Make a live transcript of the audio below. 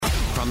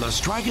from the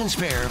Strike and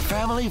Spare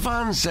Family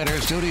Fun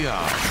Center studio,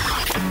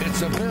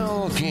 it's the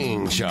Bill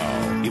King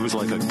Show. He was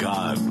like a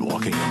god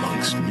walking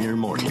amongst mere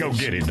mortals. Go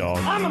get it, dog.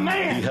 I'm a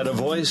man. He had a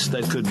voice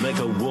that could make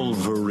a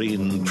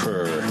wolverine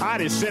purr.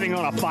 Heart is sitting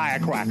on a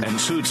firecracker. And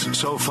suits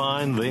so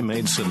fine, they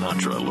made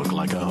Sinatra look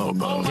like a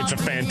hobo. It's a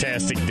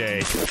fantastic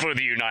day for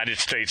the United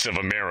States of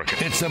America.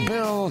 It's the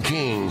Bill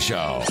King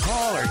Show.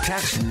 Call or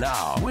text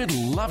now. We'd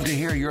love to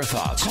hear your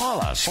thoughts. Call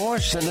us or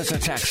send us a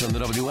text on the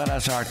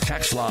WNSR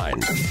text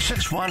line.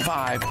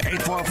 615-844-5600.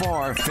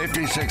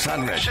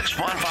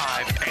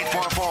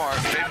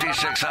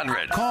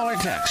 615-844-5600. Call or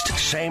text.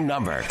 Same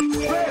number.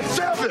 Red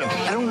 7.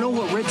 I don't know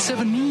what Red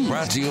 7 means.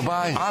 Brought to you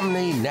by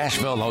Omni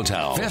Nashville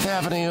Hotel, 5th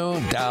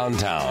Avenue,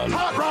 downtown.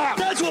 Hot rock.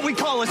 That's what we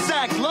call a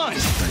sack lunch.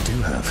 What I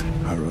do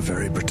have are a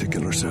very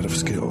particular set of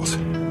skills.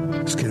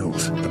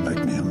 Skills that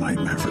make me a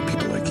nightmare for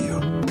people like you.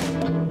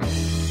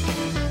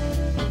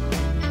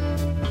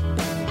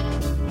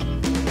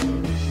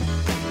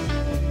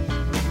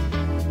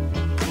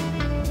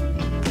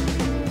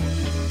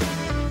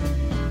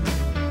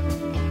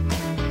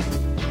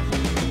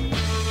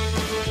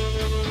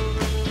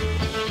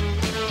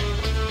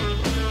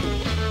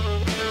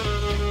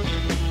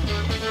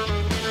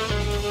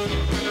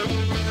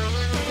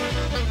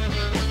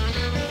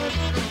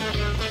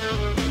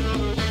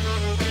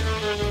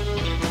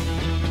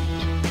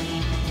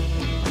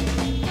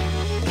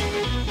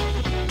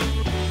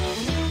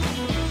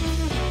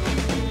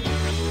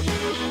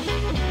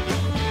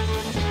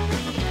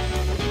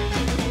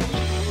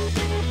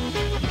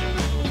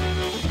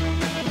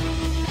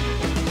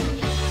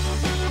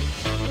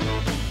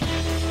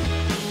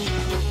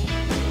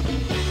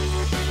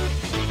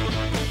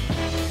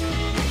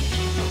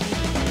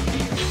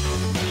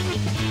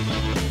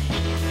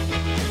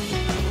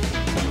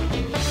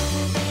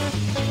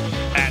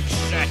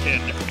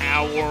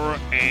 Hour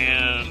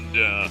and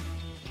a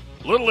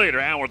little later,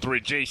 hour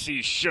 3, J.C.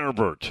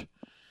 Sherbert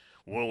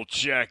will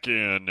check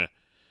in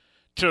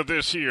to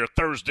this here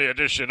Thursday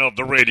edition of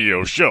the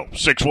radio show.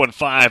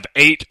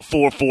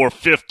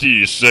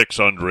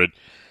 615-844-5600.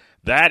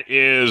 That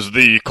is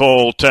the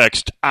call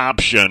text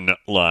option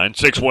line.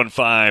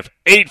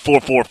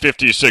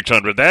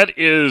 615-844-5600. That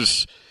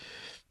is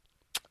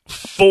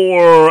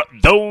for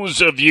those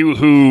of you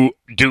who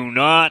do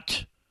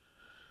not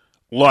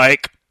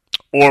like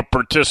or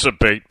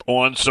participate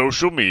on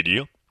social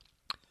media.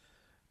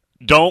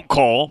 Don't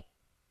call.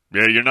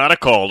 Yeah, you're not a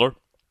caller,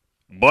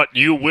 but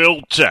you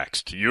will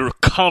text. You're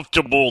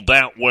comfortable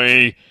that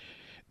way.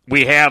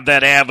 We have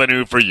that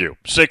avenue for you.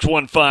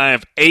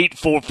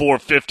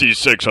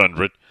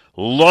 615-844-5600.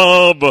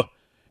 Love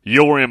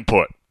your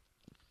input.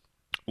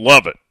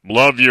 Love it.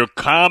 Love your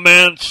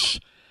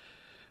comments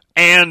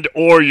and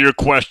or your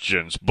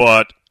questions,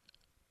 but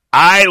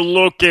I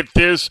look at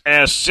this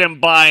as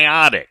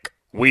symbiotic.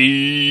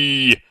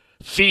 We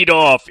feed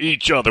off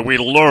each other. We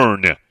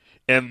learn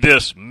in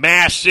this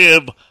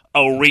massive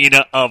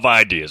arena of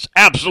ideas.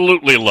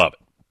 Absolutely love it.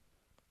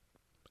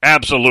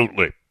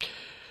 Absolutely.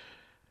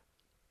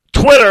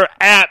 Twitter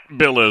at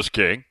Bill is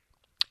King.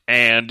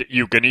 And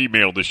you can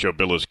email the show,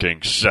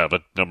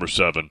 BillIsKing7, number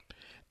 7,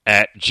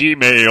 at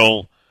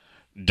gmail.com.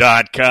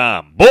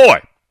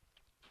 Boy,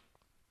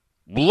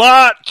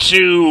 lot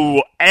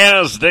to,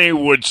 as they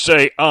would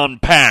say,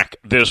 unpack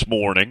this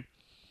morning.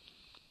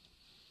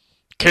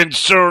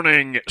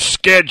 Concerning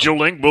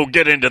scheduling, we'll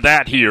get into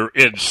that here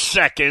in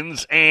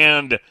seconds,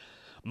 and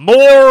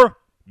more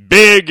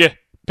big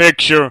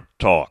picture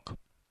talk.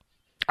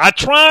 I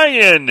try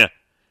and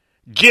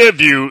give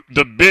you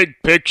the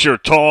big picture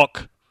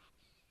talk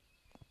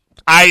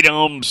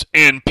items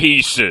and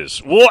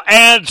pieces. We'll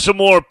add some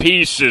more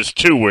pieces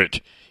to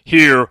it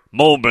here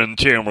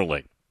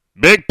momentarily.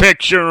 Big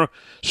picture,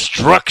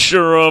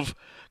 structure of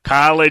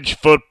college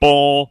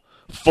football,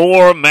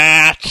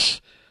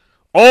 formats,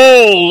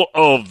 all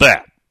of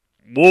that.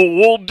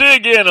 We'll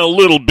dig in a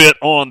little bit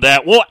on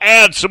that. We'll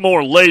add some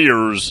more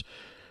layers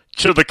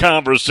to the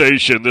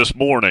conversation this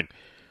morning.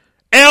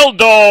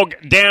 L-Dog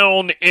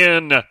down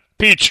in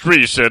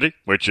Peachtree City,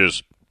 which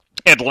is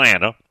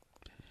Atlanta,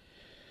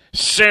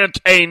 sent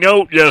a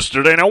note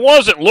yesterday, and I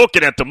wasn't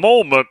looking at the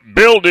moment.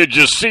 Bill, did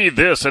you see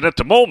this? And at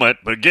the moment,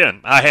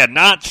 again, I had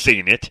not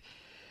seen it.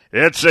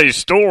 It's a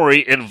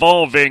story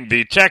involving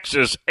the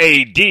Texas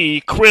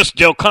AD, Chris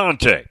Del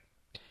Conte.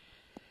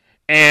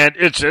 And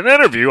it's an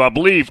interview, I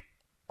believe,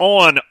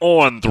 on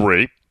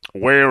 3,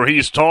 where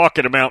he's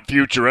talking about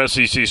future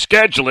SEC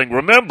scheduling.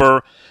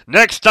 Remember,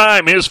 next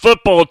time his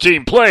football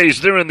team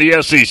plays, they're in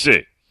the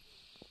SEC.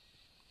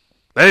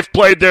 They've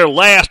played their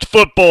last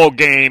football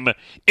game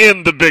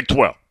in the Big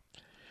 12.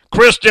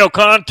 Chris Del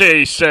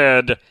Conte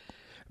said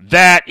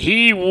that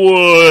he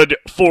would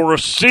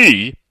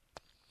foresee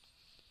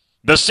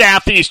the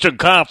Southeastern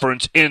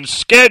Conference in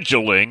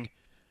scheduling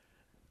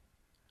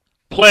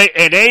play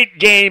an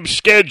 8-game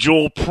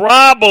schedule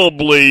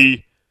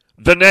probably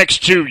the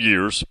next 2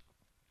 years,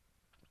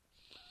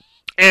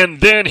 and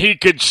then he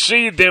could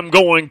see them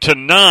going to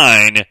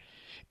 9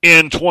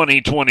 in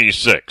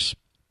 2026.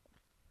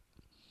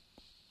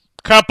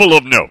 Couple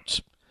of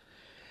notes.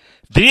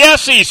 The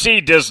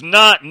SEC does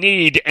not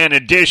need an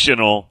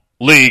additional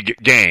league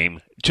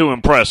game to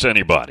impress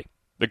anybody.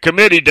 The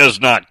committee does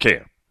not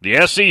care.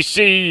 The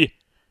SEC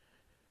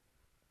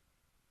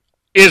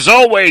is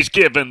always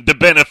given the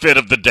benefit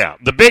of the doubt.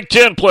 The Big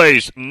Ten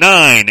plays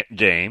 9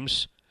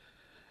 games.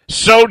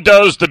 So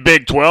does the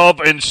Big 12,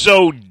 and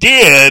so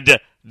did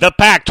the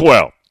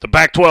Pac-12. The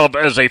Pac-12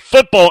 as a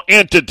football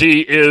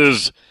entity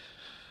is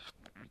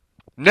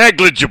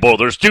negligible.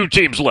 There's 2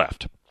 teams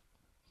left.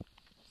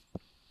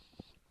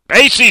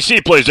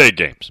 ACC plays 8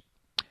 games.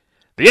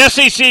 The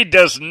SEC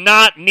does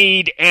not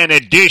need an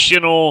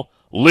additional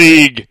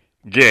league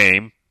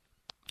game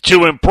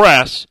to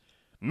impress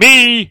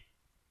me,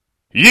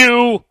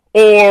 you,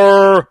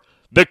 or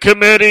the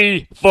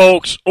committee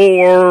folks,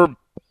 or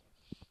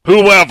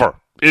whoever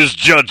is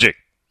judging.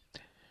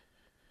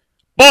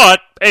 But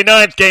a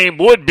 9th game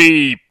would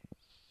be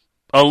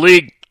a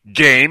league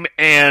game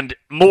and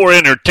more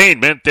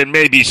entertainment than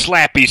maybe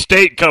Slappy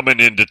State coming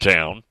into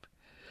town.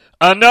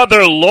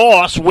 Another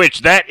loss,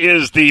 which that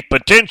is the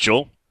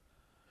potential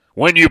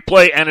when you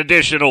play an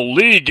additional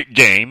league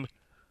game,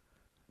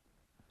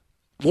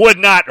 would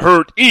not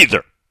hurt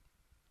either.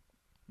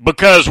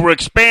 Because we're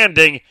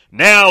expanding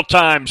now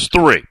times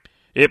 3.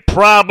 It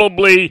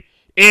probably,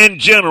 in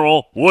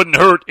general, wouldn't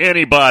hurt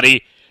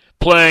anybody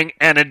playing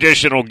an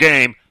additional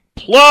game.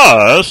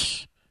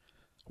 Plus,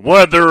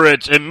 whether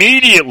it's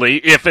immediately,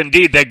 if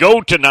indeed they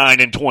go to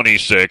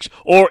 9-26,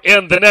 or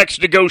in the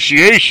next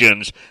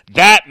negotiations,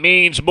 that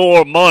means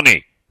more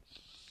money.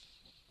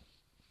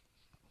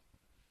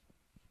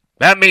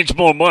 That means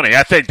more money.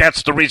 I think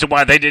that's the reason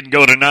why they didn't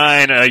go to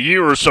 9 a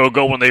year or so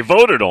ago when they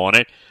voted on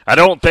it. I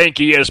don't think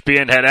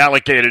ESPN had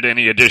allocated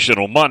any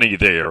additional money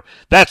there.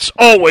 That's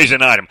always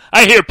an item.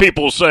 I hear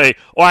people say,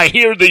 or I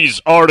hear these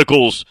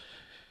articles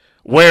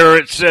where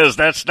it says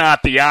that's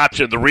not the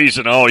option, the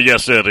reason. Oh,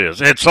 yes, it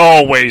is. It's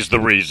always the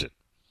reason.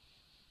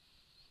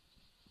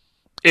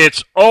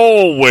 It's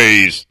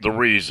always the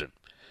reason.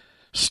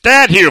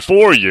 Stat here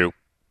for you.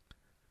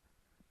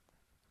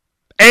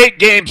 8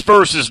 games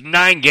versus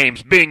 9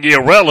 games being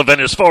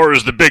irrelevant as far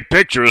as the big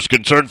picture is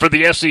concerned. For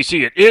the SEC,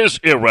 it is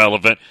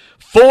irrelevant.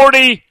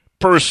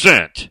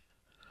 40%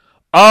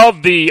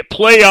 of the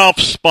playoff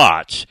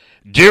spots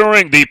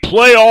during the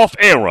playoff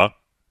era,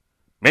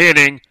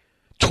 meaning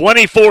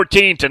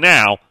 2014 to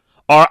now,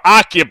 are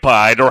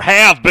occupied or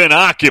have been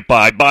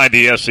occupied by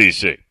the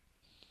SEC.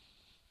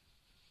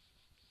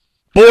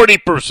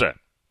 40%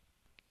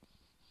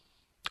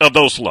 of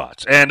those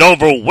slots. And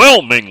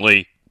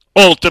overwhelmingly,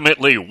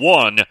 ultimately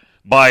won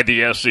by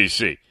the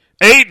SEC.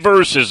 8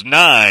 versus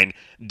 9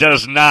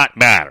 does not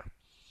matter.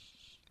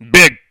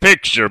 Big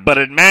picture, but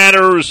it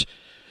matters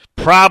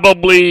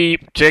probably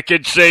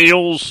ticket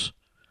sales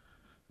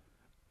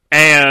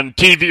and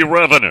TV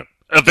revenue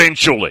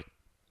eventually.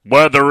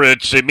 Whether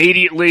it's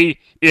immediately,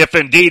 if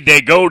indeed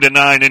they go to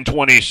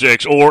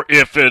 9-26, or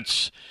if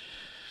it's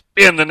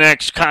in the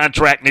next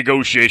contract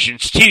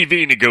negotiations,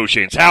 TV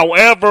negotiations,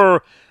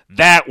 however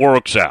that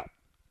works out.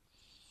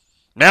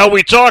 Now,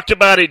 we talked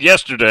about it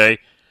yesterday.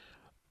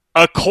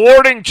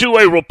 According to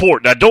a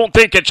report, and I don't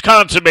think it's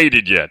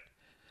consummated yet,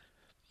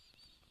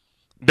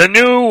 the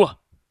new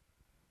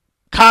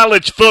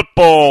college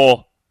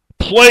football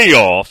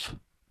playoff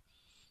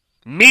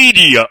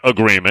media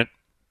agreement,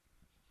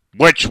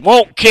 which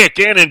won't kick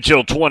in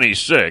until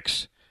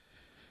 26,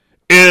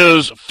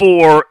 is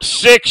for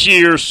 6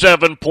 years,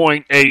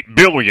 $7.8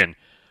 billion.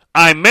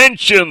 I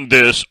mentioned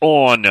this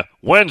on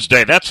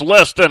Wednesday. That's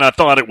less than I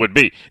thought it would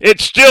be.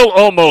 It's still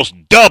almost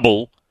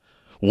double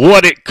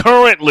what it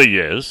currently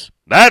is.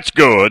 That's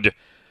good.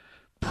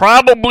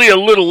 Probably a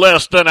little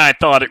less than I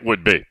thought it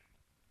would be.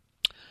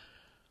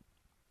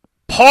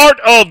 Part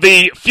of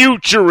the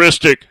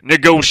futuristic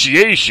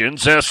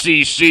negotiations,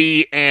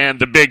 SEC and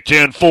the Big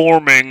Ten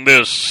forming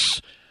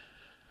this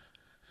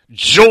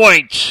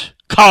joint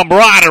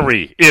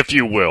camaraderie, if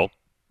you will,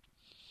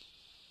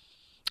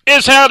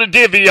 is how to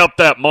divvy up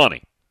that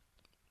money.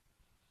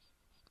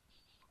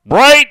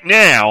 Right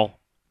now,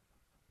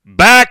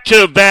 back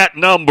to that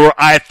number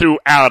I threw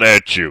out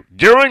at you.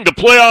 During the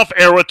playoff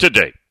era to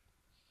date,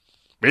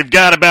 we've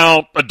got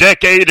about a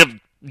decade of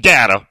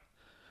data.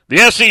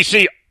 The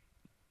SEC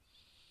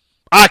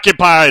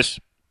occupies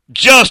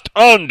just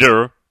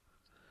under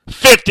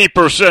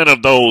 50%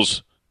 of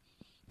those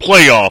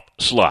playoff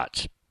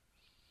slots.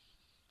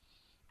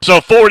 So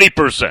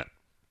 40%.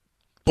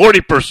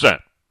 40%.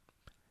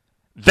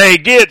 They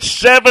get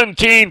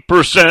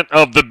 17%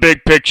 of the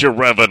big picture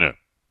revenue.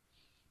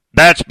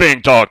 That's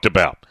being talked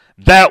about.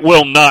 That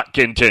will not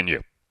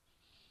continue.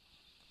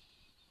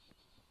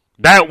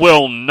 That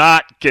will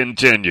not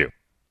continue.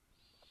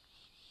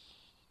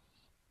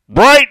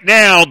 Right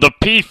now, the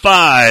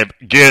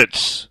P5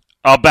 gets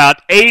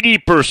about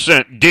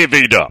 80%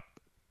 divvied up.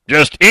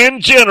 Just in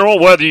general,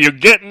 whether you're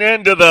getting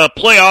into the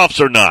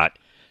playoffs or not.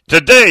 To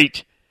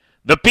date,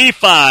 the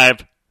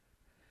P5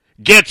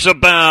 gets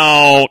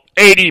about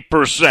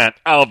 80%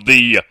 of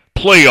the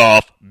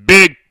playoff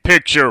big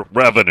picture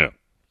revenue.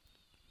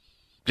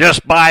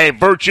 just by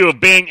virtue of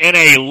being in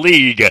a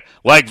league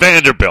like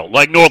Vanderbilt,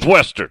 like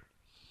Northwestern.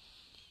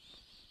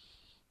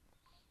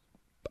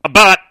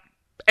 About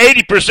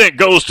 80%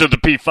 goes to the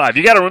P5.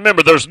 You got to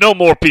remember there's no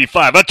more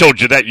P5. I told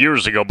you that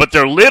years ago, but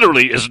there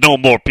literally is no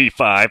more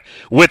P5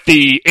 with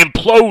the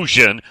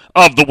implosion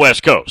of the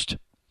West Coast.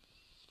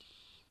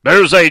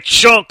 There's a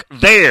chunk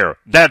there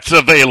that's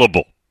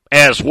available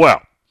as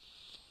well.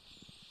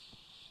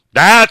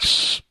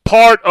 That's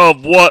part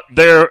of what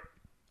they're,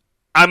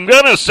 I'm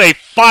going to say,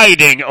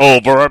 fighting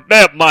over.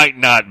 That might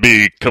not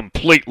be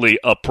completely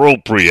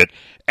appropriate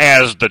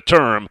as the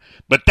term,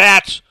 but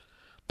that's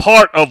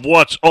part of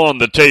what's on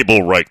the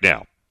table right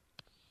now.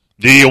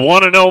 Do you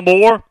want to know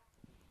more?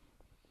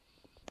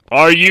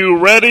 Are you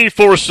ready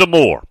for some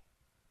more?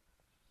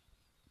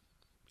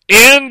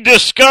 In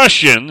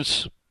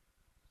discussions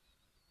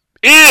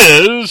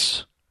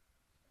is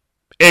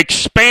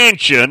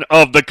expansion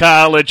of the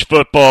college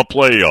football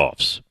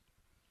playoffs.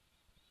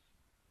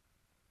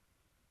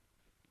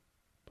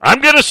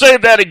 I'm going to say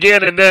that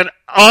again and then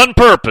on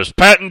purpose.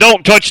 Patton,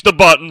 don't touch the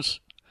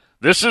buttons.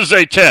 This is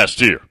a test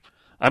here.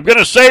 I'm going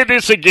to say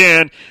this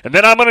again, and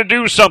then I'm going to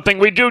do something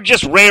we do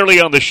just rarely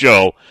on the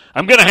show.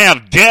 I'm going to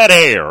have dead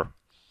air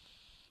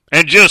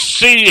and just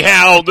see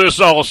how this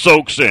all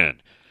soaks in.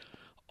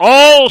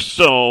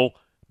 Also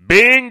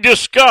being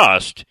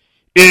discussed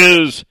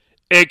is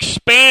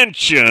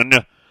expansion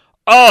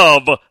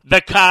of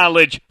the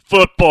college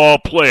football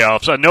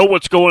playoffs. I know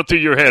what's going through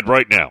your head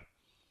right now.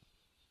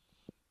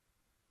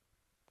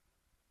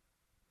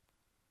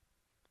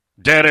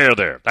 Dead air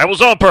there. That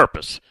was on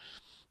purpose.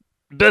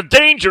 The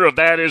danger of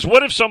that is,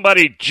 what if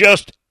somebody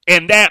just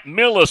in that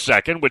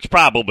millisecond, which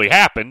probably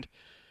happened,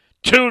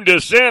 tuned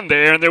us in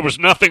there and there was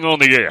nothing on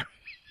the air?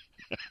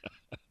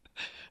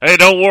 Hey,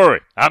 don't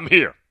worry. I'm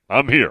here.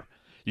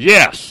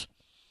 Yes.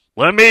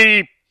 Let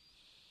me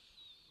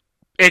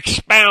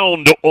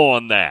expound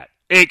on that.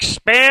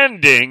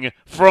 Expanding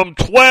from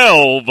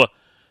 12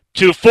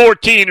 to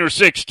 14 or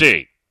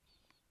 16.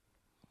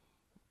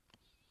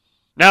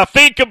 Now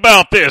think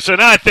about this,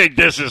 and I think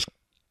this is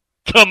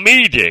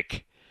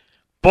comedic,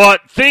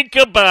 but think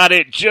about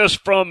it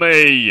just from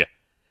a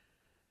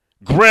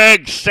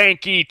Greg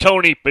Sankey,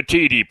 Tony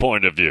Petitti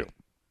point of view.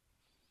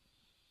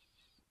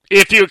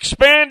 If you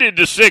expanded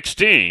to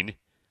 16,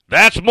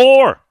 that's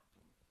more.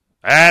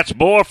 That's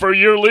more for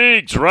your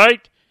leagues,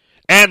 right?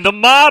 And the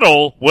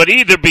model would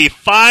either be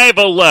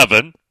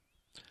 5-11,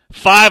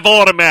 5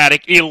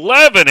 automatic,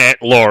 11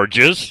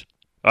 at-larges,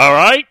 all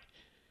right?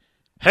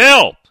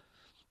 Hell,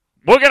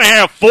 we're going to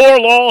have 4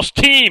 lost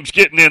teams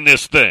getting in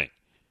this thing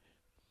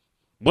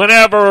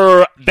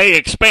whenever they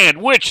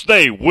expand, which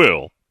they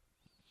will.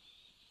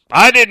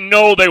 I didn't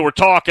know they were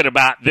talking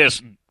about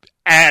this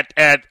at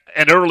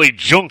an early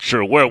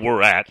juncture where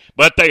we're at,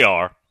 but they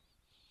are.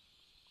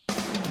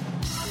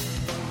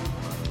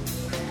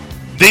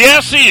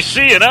 The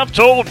SEC, and I've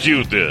told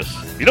you this,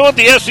 you know what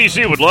the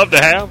SEC would love to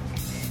have?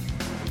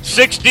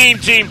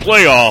 16-team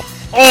playoff,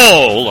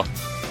 all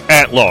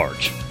at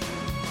large.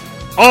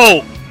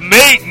 Oh,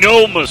 make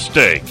no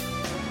mistake.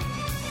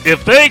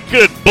 If they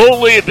could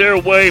bully their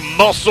way,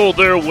 muscle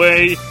their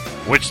way,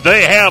 which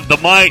they have the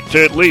might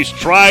to at least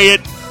try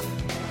it,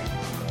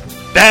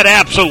 that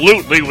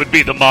absolutely would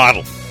be the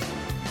model.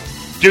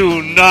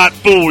 Do not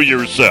fool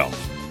yourself.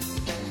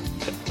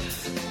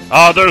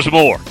 Oh, there's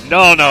more.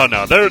 No.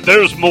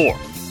 There's more.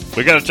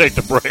 We got to take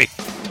the break.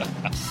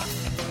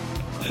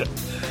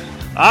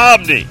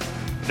 Omni,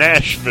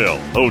 Nashville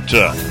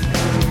Hotel.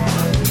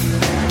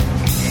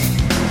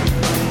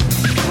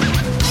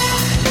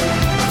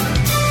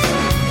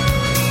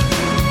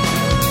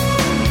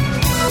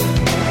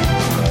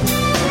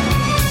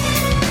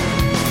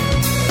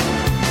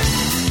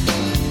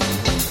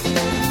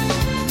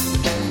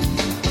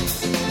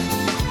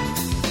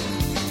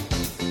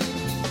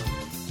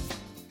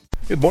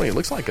 Good morning. It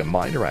looks like a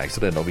minor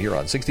accident over here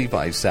on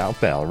 65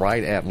 southbound,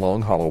 right at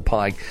Long Hollow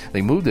Pike.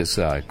 They moved this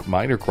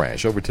minor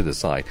crash over to the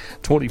side,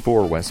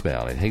 24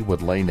 westbound at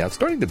Haywood Lane. Now, it's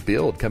starting to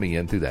build coming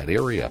in through that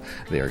area.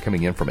 They are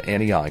coming in from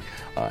Antioch,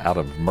 out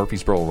of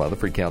Murfreesboro,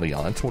 Rutherford County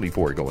on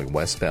 24 going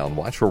westbound.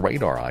 Watch for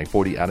radar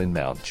I-40 out in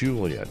Mount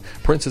Juliet.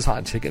 Prince's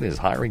Hot Chicken is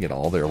hiring at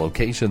all their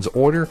locations.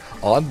 Order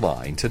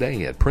online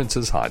today at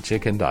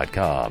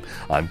princeshotchicken.com.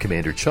 I'm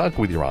Commander Chuck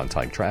with your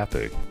on-time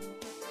traffic.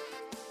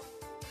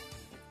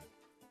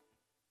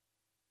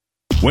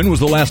 When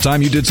was the last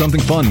time you did something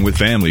fun with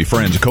family,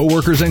 friends,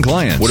 coworkers, and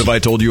clients? What if I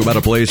told you about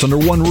a place under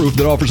one roof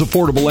that offers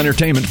affordable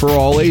entertainment for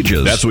all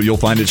ages? That's what you'll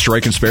find at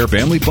Strike and Spare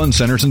Family Fun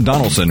Centers in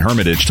Donaldson,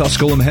 Hermitage,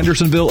 Tusculum,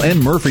 Hendersonville,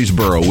 and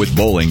Murfreesboro with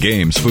bowling,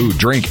 games, food,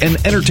 drink, and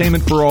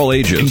entertainment for all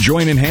ages. Enjoy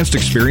an enhanced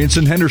experience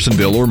in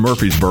Hendersonville or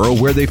Murfreesboro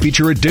where they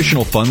feature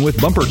additional fun with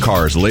bumper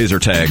cars, laser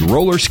tag,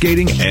 roller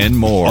skating, and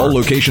more. All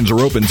locations are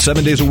open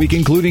 7 days a week,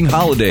 including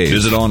holidays.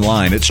 Visit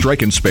online at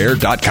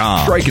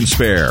strikeandspare.com. Strike and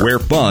Spare, where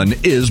fun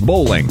is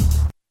bowling.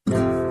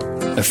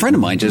 A friend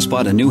of mine just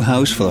bought a new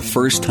house for the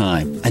first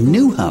time. A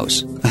new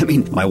house. I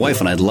mean, my wife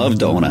and I'd love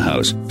to own a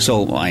house.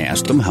 So I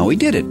asked him how he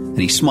did it. And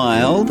he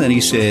smiled and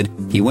he said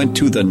he went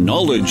to the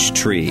knowledge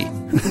tree.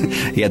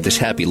 He had this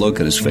happy look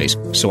on his face.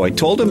 So I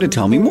told him to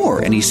tell me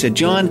more, and he said,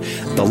 John,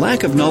 the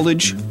lack of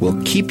knowledge will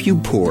keep you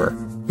poor.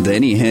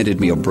 Then he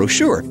handed me a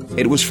brochure.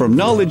 It was from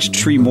Knowledge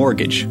Tree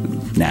Mortgage.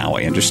 Now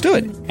I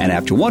understood. And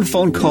after one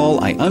phone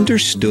call, I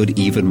understood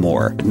even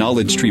more.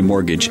 Knowledge Tree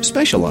Mortgage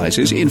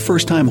specializes in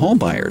first-time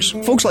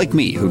homebuyers. Folks like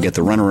me who get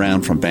the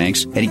runaround from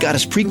banks, and he got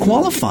us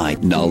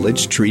pre-qualified.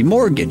 Knowledge Tree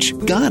Mortgage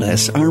got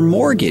us our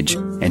mortgage.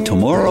 And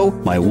tomorrow,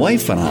 my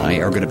wife and I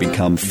are going to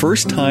become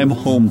first-time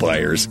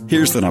homebuyers.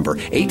 Here's the number,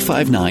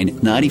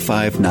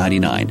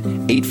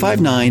 859-9599.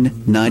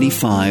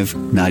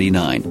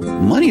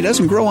 859-9599. Money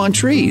doesn't grow on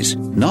trees.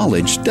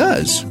 Knowledge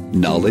does.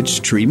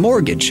 Knowledge Tree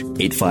Mortgage,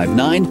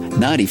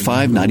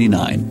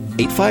 859-9599.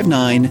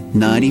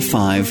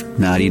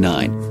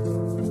 859-9599.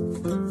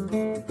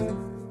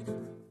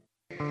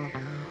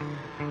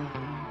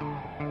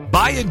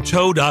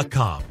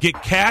 BuyAndTow.com.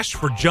 Get cash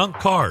for junk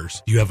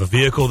cars. Do you have a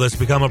vehicle that's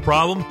become a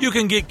problem? You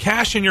can get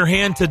cash in your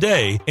hand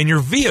today and your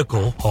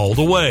vehicle hauled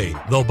away.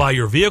 They'll buy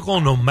your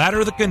vehicle no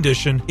matter the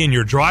condition, in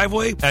your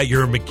driveway, at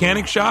your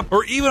mechanic shop,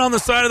 or even on the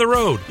side of the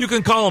road. You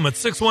can call them at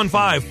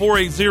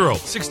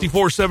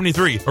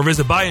 615-480-6473 or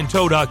visit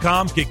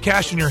BuyAndTow.com. Get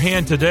cash in your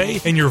hand today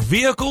and your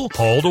vehicle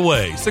hauled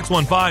away.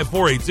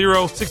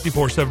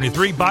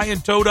 615-480-6473.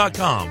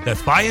 BuyAndTow.com.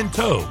 That's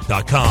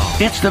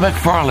BuyAndTow.com. It's the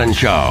McFarland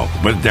Show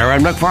with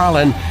Darren McFarland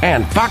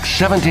and Fox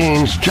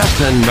 17's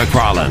Justin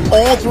McFarland.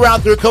 All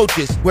throughout their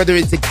coaches, whether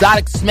it's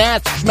Exotic,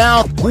 Smash,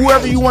 Mouth,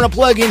 whoever you want to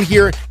plug in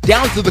here,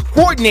 down to the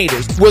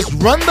coordinators, was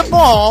run the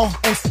ball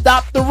and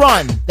stop the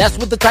run. That's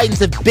what the Titans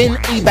have been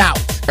about.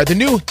 The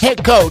new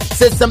head coach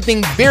said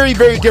something very,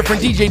 very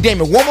different. DJ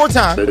Damon, one more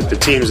time. The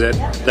teams that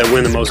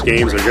win the most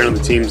games are generally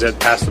the teams that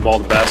pass the ball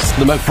the best.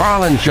 The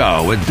McFarland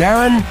Show with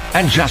Darren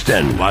and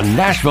Justin on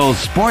Nashville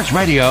Sports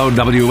Radio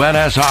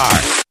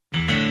WNSR.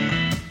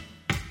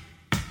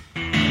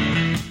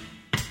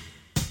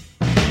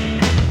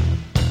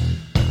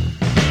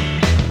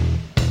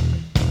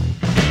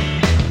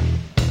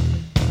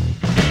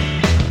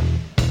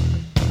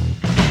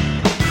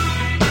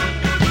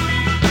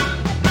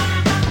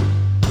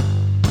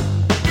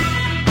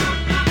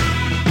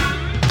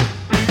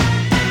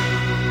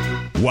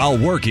 While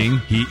working,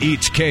 he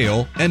eats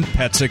kale and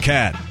pets a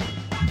cat.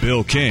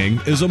 Bill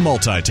King is a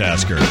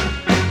multitasker.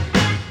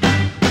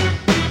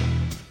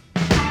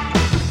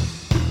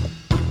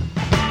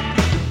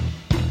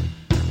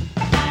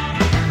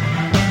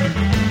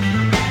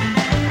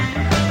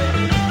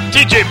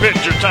 TJ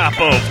Pitcher, top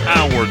of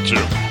hour 2.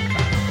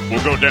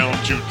 We'll go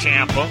down to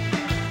Tampa,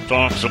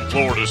 talk some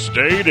Florida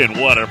State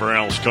and whatever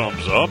else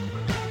comes up.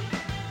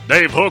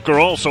 Dave Hooker,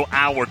 also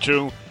hour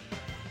 2.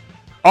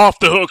 Off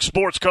the Hook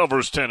Sports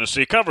covers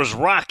Tennessee, covers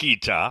Rocky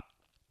Top,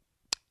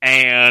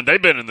 and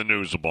they've been in the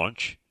news a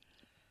bunch.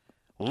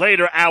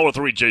 Later, hour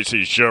 3,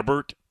 J.C.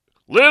 Sherbert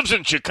lives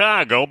in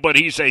Chicago, but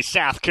he's a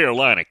South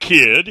Carolina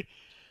kid.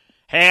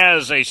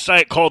 Has a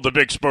site called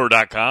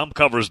thebigspur.com,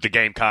 covers the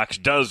Gamecocks,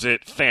 does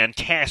it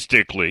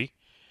fantastically.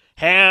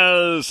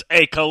 Has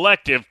a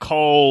collective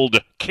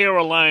called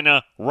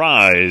Carolina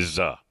Rise.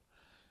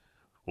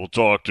 We'll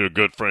talk to a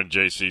good friend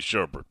J.C.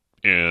 Sherbert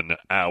in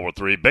hour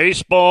 3.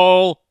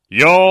 Baseball.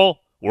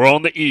 Y'all, we're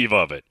on the eve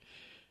of it.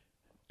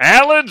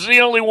 Allen's the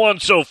only one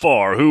so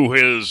far who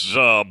has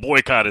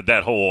boycotted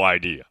that whole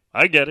idea.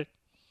 I get it.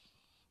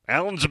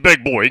 Allen's a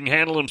big boy. He can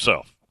handle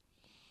himself.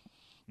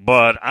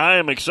 But I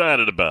am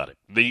excited about it.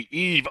 The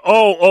eve.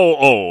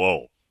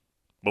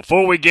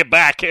 Before we get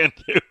back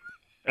into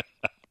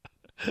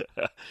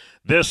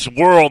this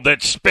world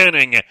that's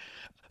spinning,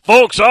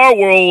 folks, our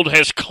world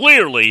has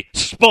clearly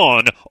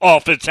spun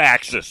off its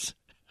axis.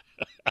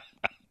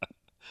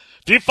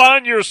 If you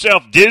find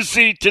yourself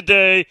dizzy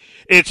today,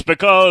 it's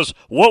because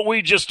what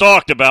we just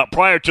talked about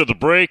prior to the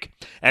break,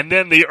 and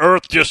then the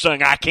earth just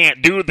saying, I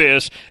can't do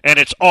this, and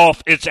it's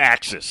off its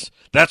axis.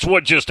 That's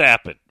what just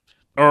happened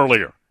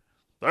earlier.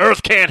 The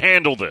earth can't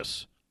handle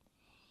this.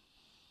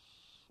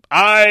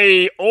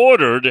 It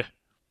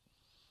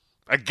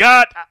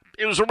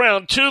was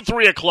around 2,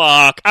 3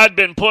 o'clock. I'd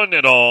been putting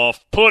it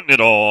off,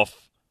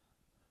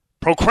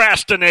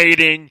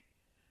 procrastinating,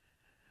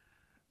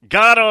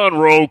 got on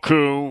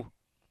Roku,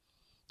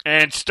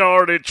 and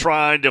started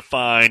trying to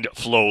find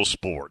Flow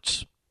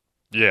Sports.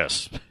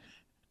 Yes.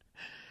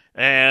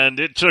 And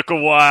it took a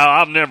while.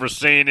 I've never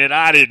seen it.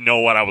 I didn't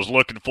know what I was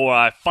looking for.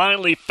 I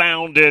finally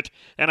found it,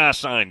 and I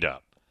signed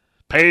up.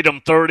 Paid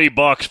them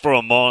 $30 for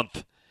a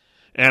month,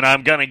 and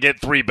I'm going to get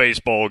 3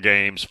 baseball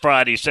games,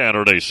 Friday,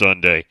 Saturday,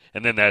 Sunday,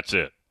 and then that's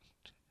it.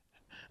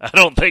 I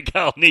don't think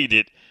I'll need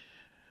it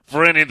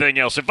for anything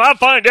else. If I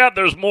find out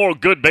there's more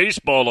good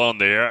baseball on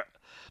there,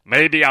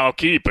 maybe I'll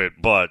keep it,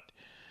 but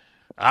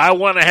I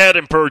went ahead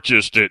and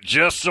purchased it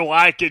just so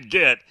I could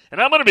get, and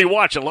I'm going to be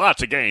watching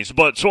lots of games,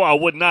 but so I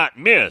would not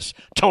miss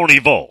Tony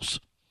Vols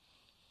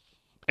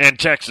and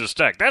Texas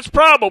Tech. That's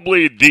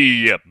probably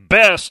the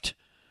best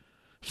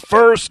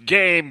first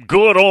game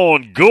good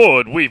on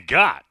good we've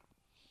got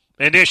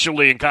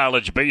initially in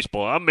college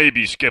baseball. I may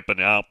be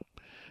skipping out.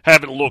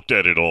 Haven't looked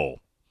at it all.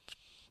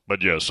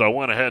 But yes, I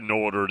went ahead and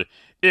ordered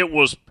It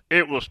was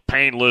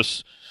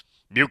painless.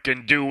 You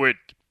can do it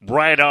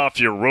right off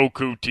your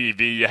Roku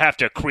TV. You have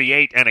to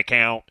create an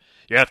account.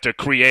 You have to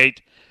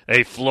create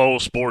a Flow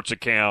Sports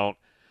account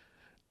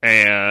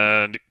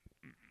and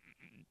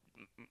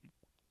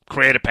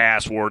create a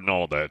password and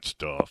all that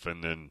stuff.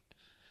 And then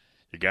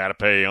you got to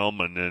pay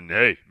them. And then,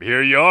 hey,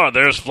 here you are.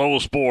 There's Flow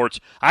Sports.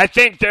 I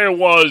think there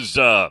was,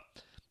 I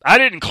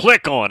didn't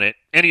click on it,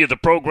 any of the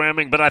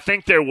programming, but I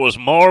think there was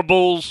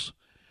marbles.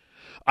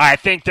 I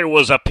think there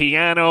was a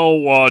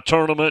piano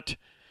tournament.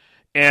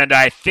 And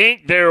I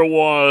think there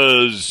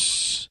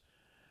was,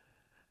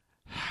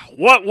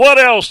 what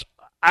else?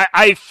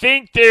 I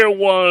think there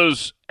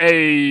was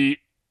a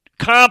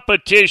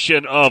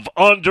competition of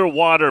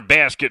underwater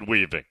basket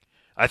weaving.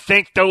 I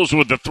think those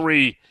were the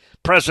 3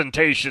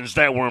 presentations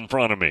that were in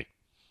front of me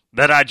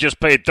that I just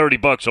paid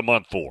 $30 a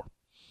month for.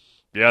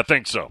 Yeah, I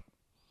think so.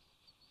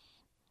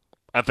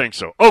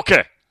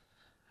 Okay.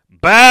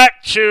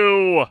 Back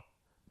to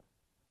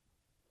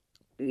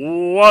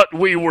what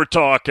we were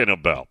talking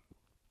about.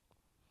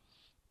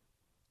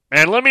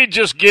 And let me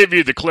just give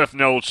you the Cliff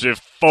Notes if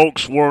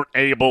folks weren't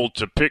able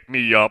to pick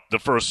me up the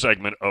first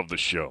segment of the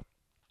show.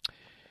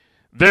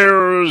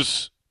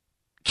 There's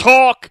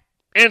talk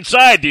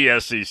inside the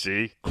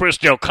SEC. Chris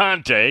Del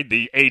Conte,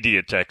 the AD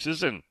at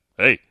Texas, and,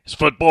 hey, his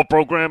football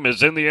program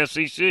is in the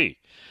SEC.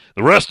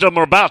 The rest of them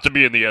are about to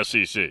be in the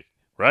SEC,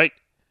 right?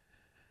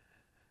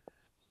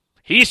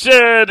 He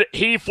said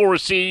he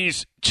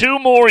foresees 2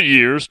 more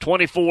years,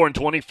 24 and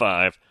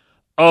 25,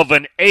 of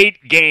an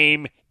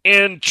 8-game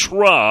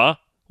intra-league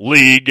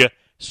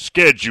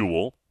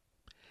schedule,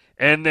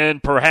 and then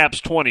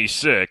perhaps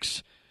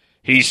 26,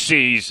 he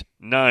sees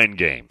 9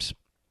 games.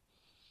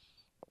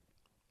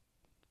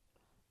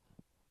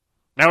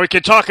 Now, we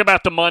can talk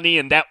about the money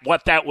and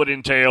what that would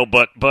entail,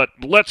 but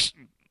let's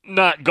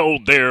not go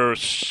there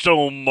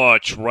so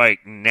much right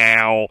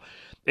now.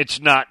 It's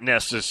not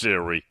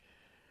necessary.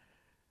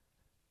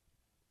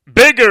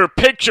 Bigger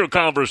picture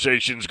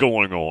conversations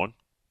going on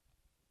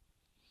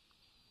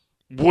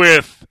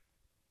with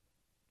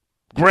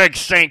Greg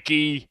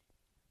Sankey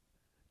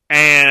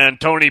and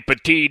Tony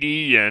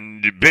Petitti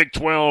and Big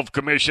 12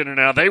 commissioner.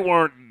 Now,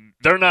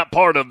 they're not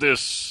part of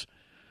this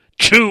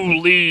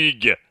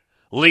 2-league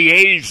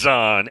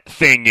liaison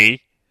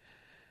thingy,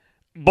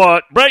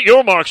 but Brett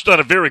Yormark's done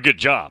a very good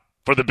job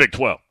for the Big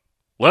 12.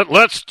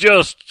 Let's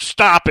just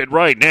stop it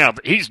right now.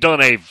 He's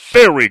done a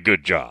very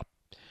good job.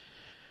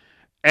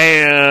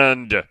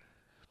 And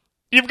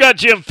you've got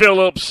Jim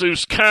Phillips,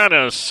 who's kind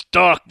of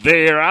stuck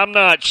there. I'm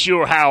not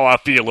sure how I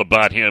feel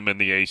about him in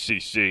the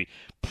ACC.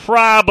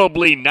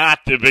 Probably not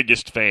the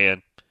biggest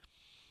fan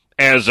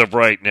as of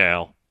right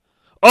now.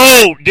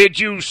 Oh, did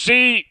you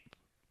see?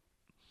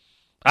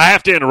 I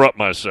have to interrupt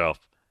myself.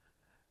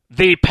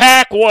 The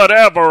Pac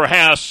whatever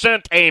has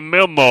sent a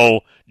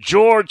memo.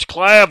 George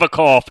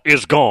Klavikov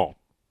is gone.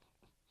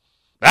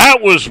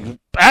 That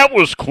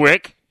was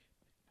quick.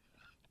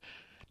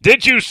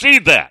 Did you see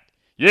that?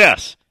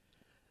 Yes.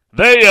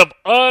 They have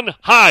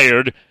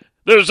unhired.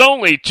 There's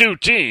only 2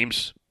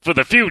 teams for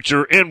the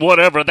future in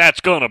whatever that's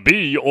going to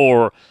be,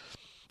 or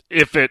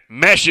if it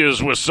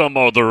meshes with some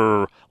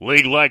other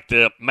league like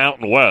the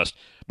Mountain West.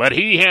 But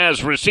he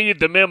has received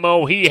the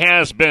memo. He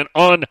has been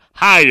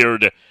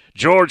unhired.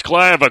 George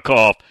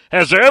Klavikov.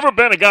 Has there ever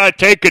been a guy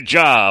take a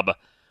job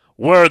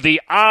where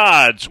the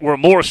odds were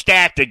more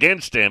stacked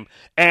against him,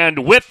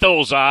 and with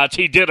those odds,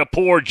 he did a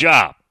poor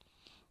job?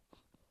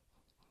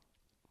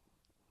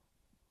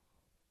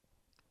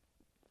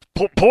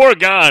 Poor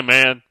guy,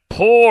 man.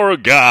 Poor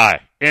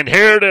guy.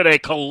 Inherited a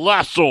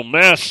colossal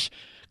mess.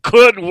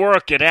 Couldn't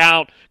work it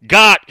out.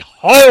 Got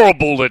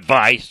horrible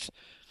advice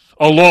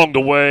along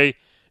the way.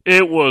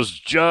 It was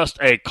just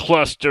a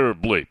cluster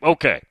bleep.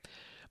 Okay.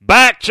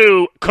 Back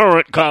to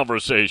current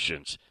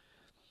conversations.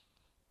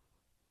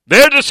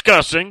 They're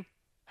discussing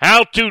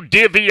how to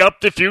divvy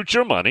up the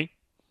future money.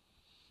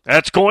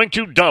 That's going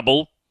to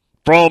double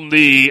from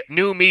the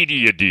new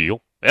media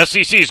deal.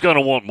 SEC is going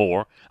to want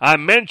more. I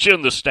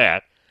mentioned the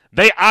stat.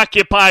 They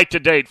occupy to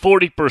date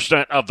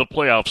 40% of the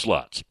playoff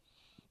slots.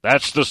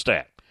 That's the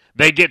stat.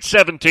 They get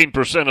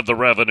 17% of the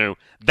revenue.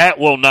 That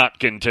will not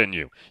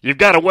continue. You've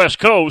got a West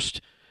Coast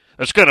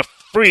that's going to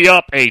free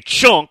up a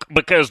chunk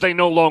because they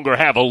no longer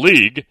have a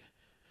league.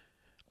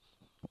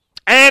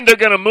 And they're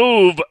going to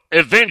move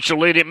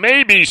eventually, and it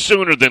may be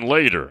sooner than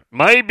later,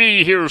 may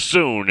be here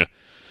soon,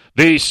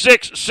 the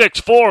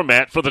 6-6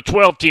 format for the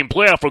 12-team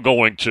playoff we're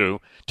going to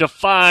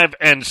 5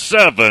 and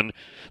 7.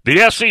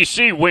 The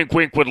SEC, wink,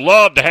 wink, would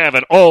love to have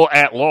an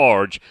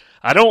all-at-large.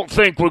 I don't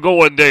think we're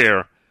going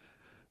there,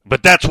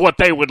 but that's what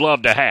they would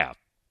love to have.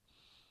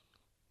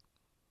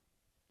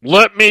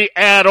 Let me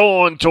add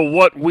on to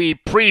what we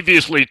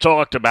previously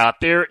talked about.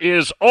 There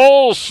is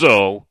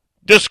also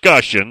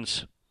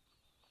discussions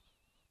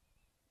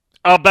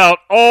about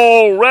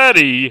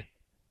already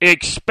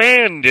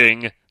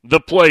expanding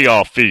the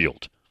playoff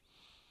field.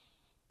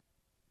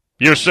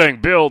 You're saying,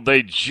 Bill,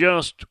 they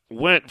just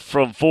went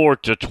from 4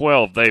 to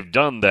 12. They've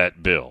done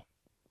that, Bill.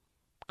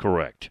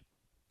 Correct.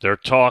 They're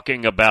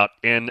talking about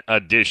in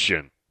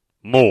addition.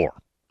 more.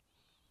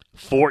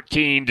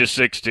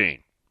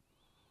 14-16.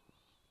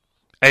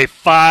 A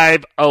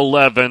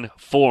 5-11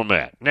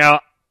 format. Now,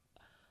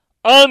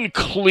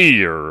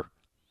 unclear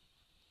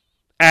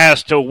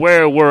as to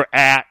where we're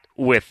at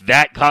with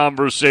that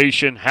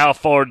conversation, how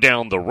far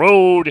down the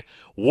road,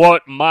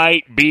 what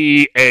might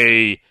be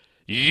a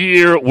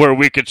year where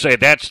we could say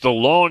that's the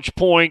launch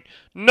point.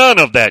 None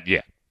of that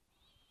yet.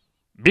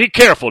 Be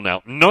careful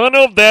now. None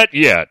of that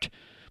yet.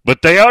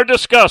 But they are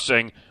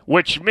discussing,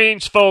 which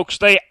means, folks,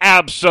 they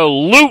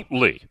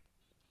absolutely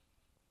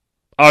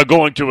are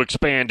going to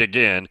expand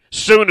again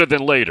sooner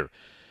than later.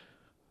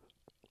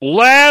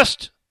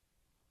 Last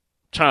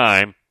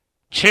time,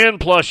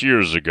 10-plus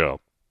years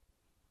ago,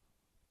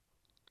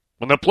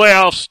 when the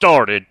playoffs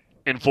started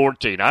in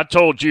 14, I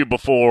told you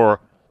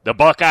before the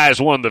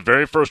Buckeyes won the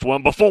very first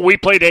one, before we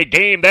played a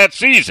game that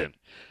season,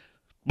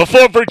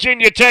 before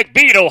Virginia Tech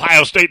beat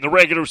Ohio State in the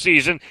regular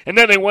season, and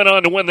then they went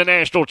on to win the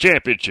national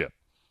championship.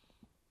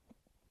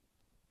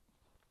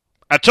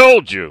 I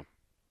told you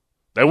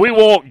that we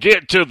won't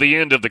get to the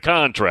end of the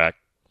contract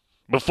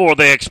before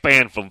they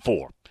expand from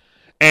 4.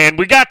 And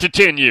we got to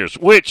 10 years,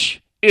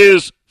 which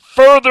is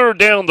further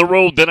down the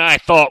road than I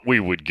thought we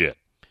would get.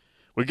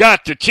 We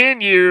got to 10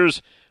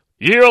 years.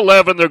 Year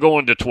 11, they're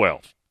going to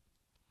 12.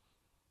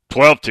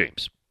 12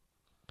 teams.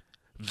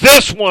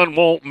 This one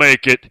won't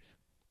make it.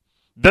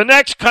 The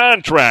next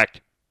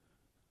contract,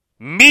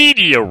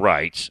 media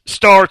rights,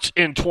 starts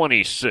in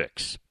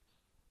 26.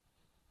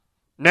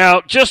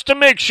 Now, just to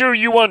make sure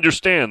you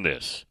understand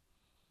this,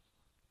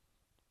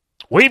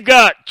 we've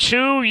got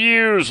 2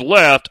 years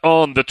left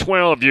on the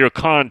 12-year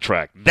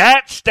contract.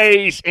 That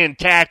stays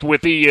intact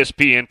with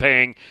ESPN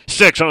paying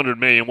 $600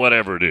 million,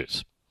 whatever it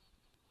is.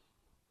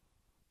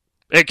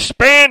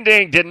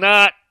 Expanding did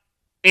not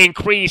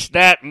increase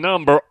that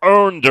number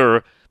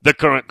under the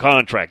current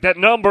contract. That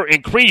number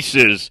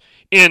increases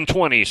in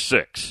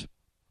 26.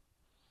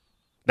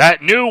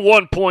 That new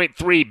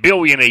 $1.3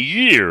 billion a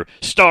year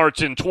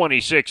starts in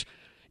 26,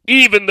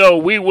 even though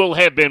we will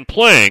have been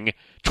playing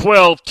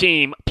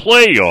 12-team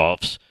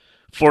playoffs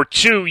for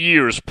 2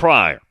 years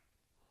prior.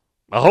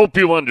 I hope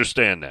you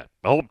understand that.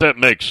 I hope that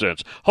makes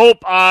sense. Hope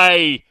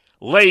I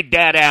laid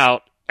that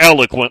out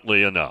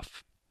eloquently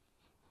enough.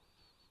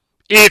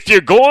 If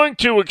you're going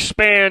to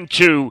expand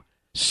to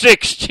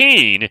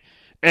 16,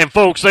 and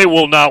folks, they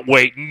will not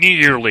wait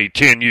nearly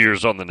 10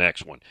 years on the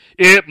next one.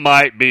 It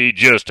might be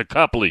just a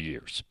couple of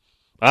years.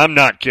 I'm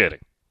not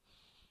kidding.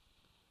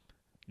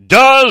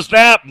 Does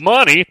that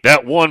money,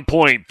 that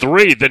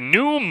 1.3, the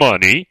new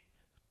money,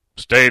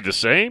 stay the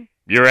same?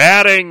 You're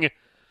adding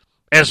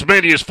as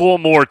many as 4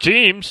 more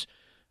teams.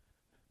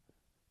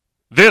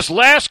 This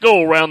last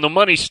go-around, the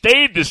money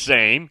stayed the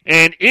same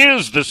and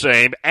is the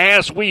same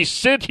as we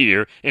sit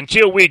here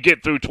until we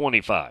get through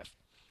 25,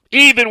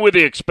 even with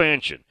the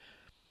expansion.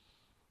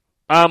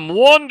 I'm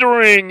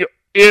wondering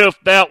if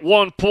that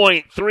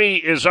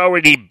 1.3 is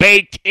already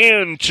baked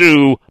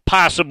into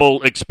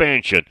possible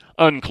expansion.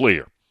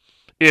 Unclear.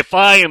 If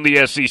I am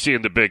the SEC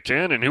and the Big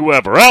Ten and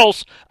whoever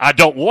else, I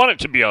don't want it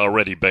to be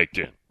already baked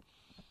in.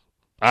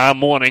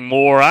 I'm wanting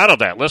more out of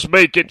that. Let's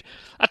make it,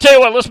 I tell you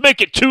what, let's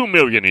make it $2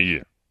 million a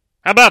year.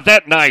 How about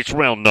that nice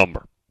round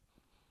number?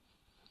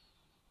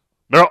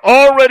 They're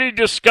already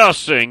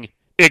discussing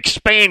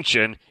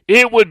expansion.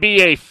 It would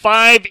be a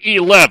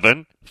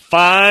 5-11,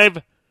 5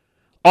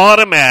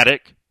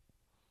 automatic,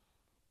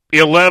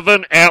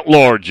 11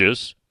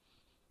 at-larges,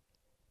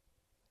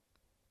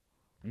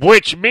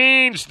 which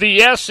means the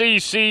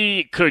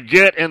SEC could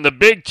get, and the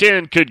Big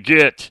Ten could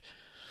get,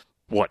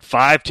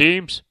 5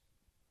 teams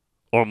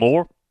or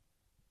more?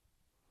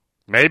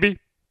 Maybe.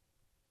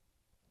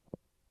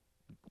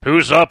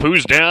 Who's up,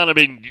 who's down? I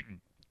mean,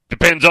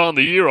 depends on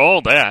the year,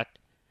 all that.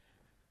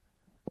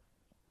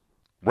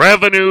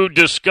 Revenue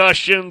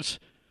discussions.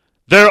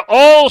 They're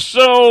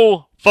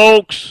also,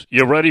 folks,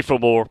 you ready for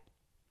more?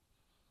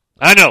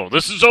 I know,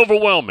 this is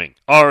overwhelming.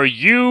 Are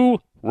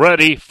you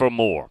ready for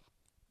more?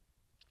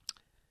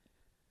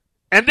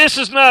 And this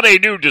is not a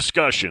new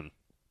discussion,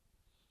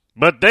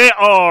 but they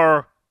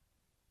are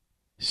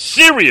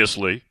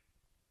seriously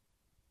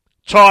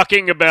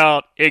talking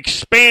about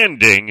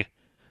expanding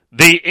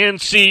the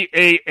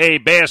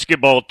NCAA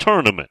basketball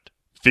tournament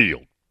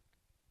field.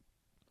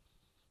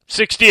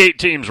 68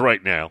 teams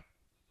right now.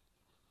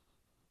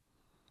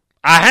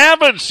 I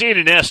haven't seen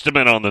an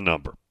estimate on the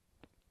number.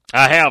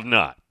 I have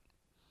not.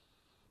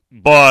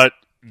 But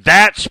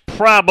that's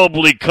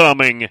probably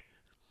coming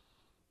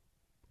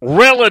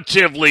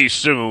relatively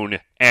soon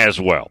as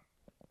well.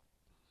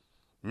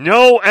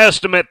 No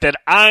estimate that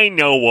I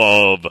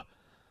know of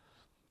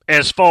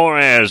as far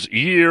as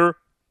year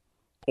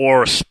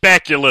or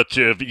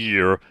speculative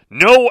year.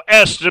 No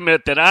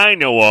estimate that I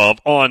know of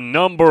on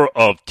number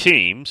of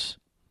teams.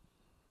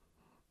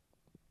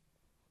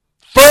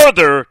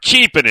 Further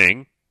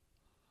cheapening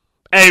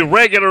a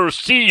regular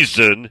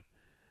season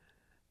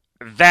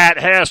that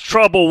has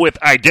trouble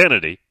with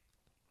identity.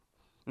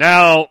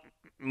 Now,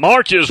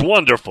 March is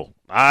wonderful.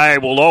 I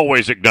will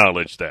always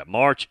acknowledge that.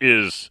 March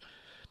is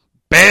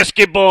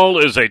Basketball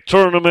is a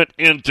tournament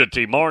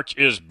entity. March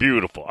is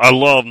beautiful. I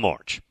love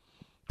March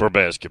for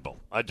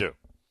basketball. I do.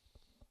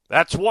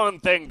 That's one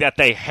thing that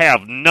they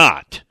have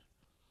not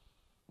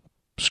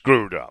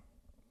screwed up.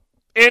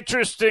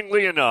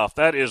 Interestingly enough,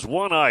 that is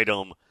one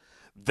item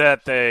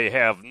that they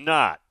have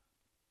not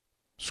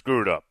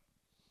screwed up.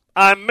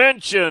 I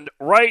mentioned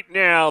right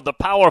now the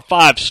Power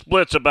 5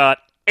 splits about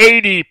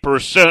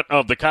 80%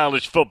 of the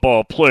college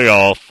football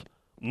playoff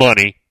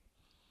money.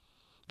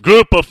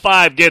 Group of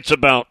 5 gets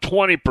about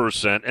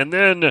 20%, and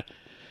then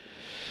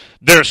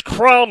there's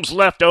crumbs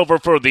left over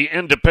for the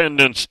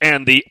independents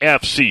and the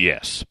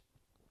FCS.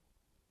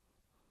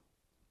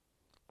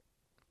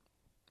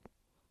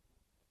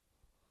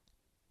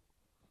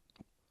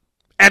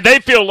 And they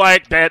feel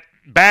like that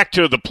back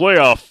to the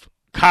playoff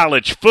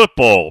college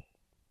football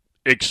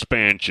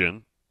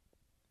expansion,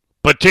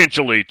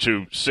 potentially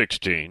to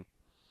 16.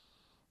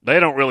 They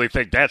don't really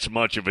think that's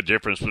much of a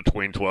difference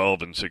between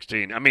 12 and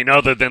 16. I mean,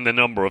 other than the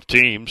number of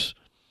teams,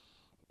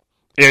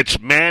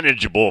 it's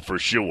manageable for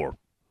sure.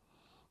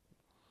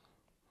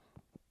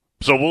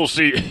 So we'll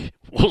see.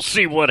 We'll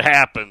see what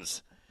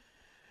happens.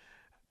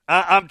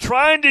 I'm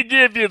trying to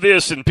give you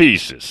this in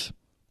pieces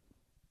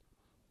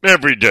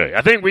every day.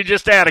 I think we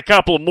just add a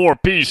couple more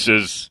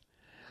pieces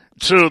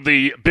to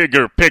the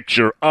bigger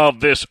picture of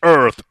this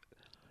earth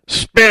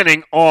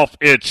spinning off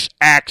its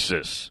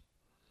axis.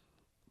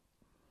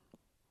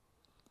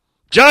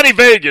 Johnny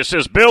Vegas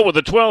says, Bill, with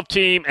a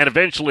 12-team and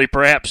eventually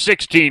perhaps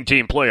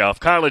 16-team playoff,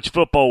 college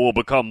football will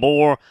become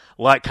more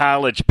like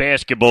college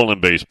basketball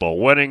and baseball.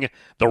 Winning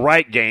the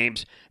right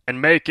games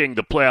and making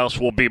the playoffs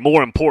will be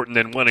more important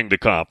than winning the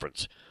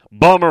conference.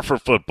 Bummer for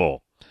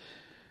football.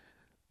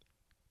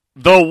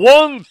 The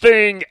one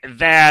thing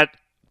that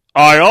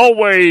I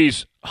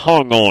always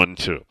hung on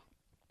to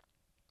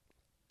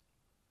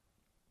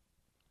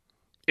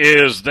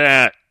is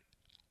that,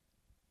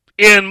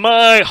 in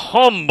my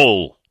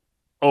humble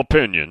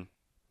opinion,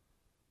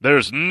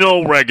 there's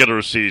no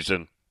regular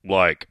season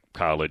like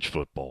college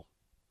football.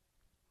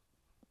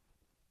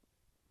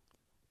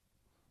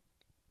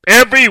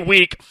 Every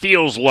week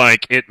feels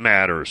like it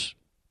matters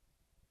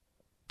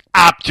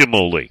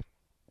optimally.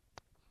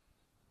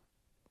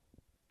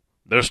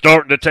 They're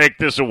starting to take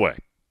this away.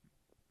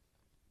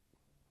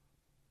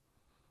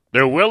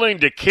 They're willing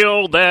to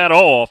kill that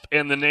off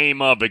in the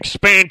name of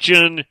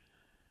expansion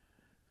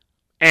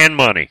and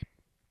money.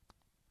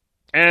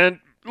 And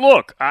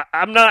look,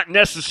 I'm not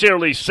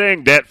necessarily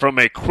saying that from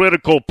a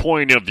critical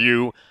point of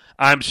view.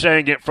 I'm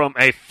saying it from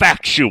a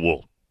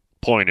factual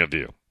point of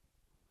view.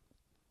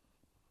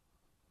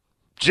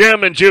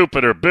 Jim and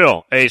Jupiter,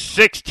 Bill, a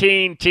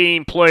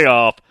 16-team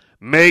playoff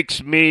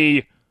makes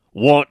me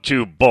want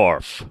to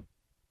barf.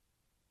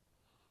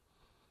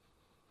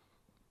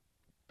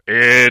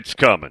 It's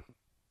coming.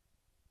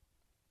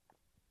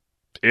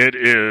 It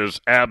is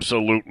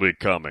absolutely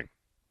coming.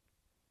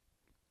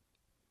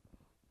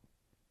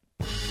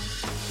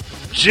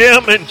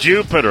 Jim and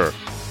Jupiter.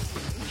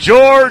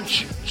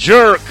 George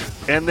Jerk,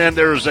 and then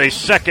there's a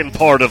second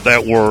part of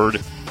that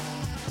word,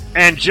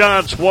 and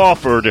John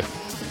Swofford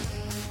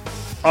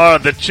are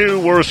the two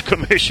worst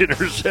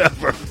commissioners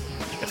ever.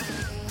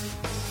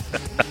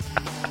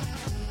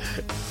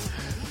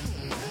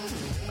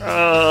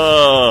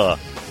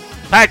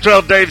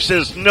 Pac-12 Dave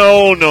says,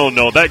 no,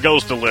 that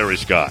goes to Larry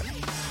Scott.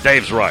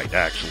 Dave's right,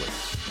 actually.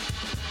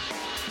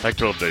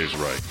 Pac-12 Dave's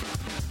right.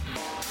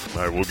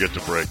 All right, we'll get to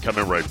break.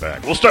 Coming right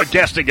back. We'll start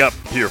guesting up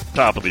here,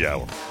 top of the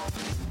hour.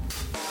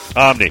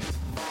 Omni.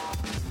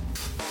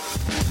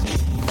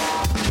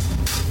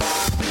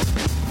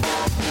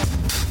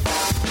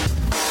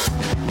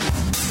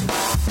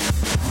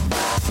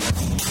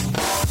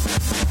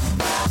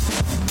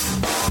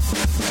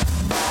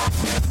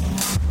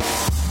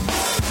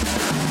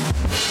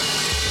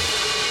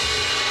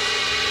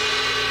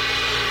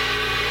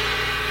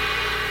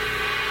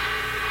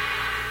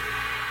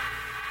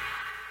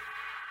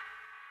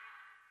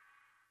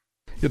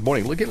 Good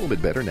morning. Looking a little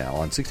bit better now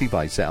on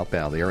 65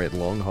 southbound there at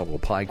Long Hollow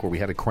Pike, where we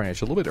had a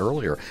crash a little bit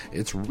earlier.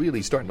 It's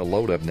really starting to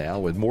load up now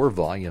with more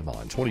volume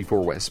on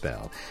 24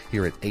 westbound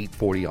here at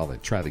 840. All the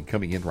traffic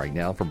coming in right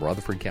now from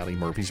Rutherford County,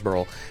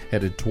 Murfreesboro,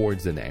 headed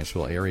towards the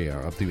Nashville area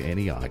up through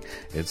Antioch.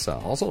 It's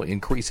also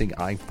increasing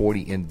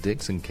I-40 in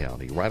Dixon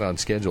County, right on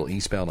schedule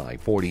eastbound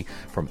I-40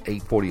 from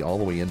 840 all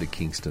the way into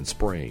Kingston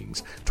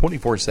Springs.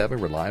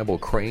 24/7 reliable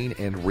crane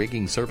and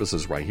rigging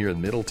services right here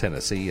in Middle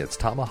Tennessee. It's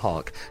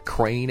Tomahawk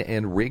Crane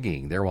and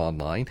Rigging. They're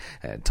online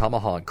at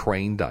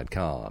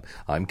tomahawkcrane.com.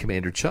 I'm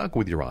Commander Chuck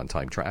with your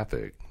on-time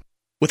traffic.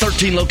 With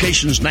 13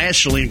 locations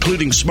nationally,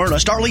 including Smyrna,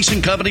 Star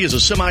Leasing Company is a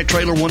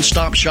semi-trailer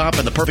one-stop shop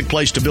and the perfect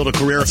place to build a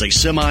career as a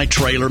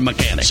semi-trailer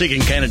mechanic.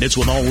 Seeking candidates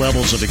with all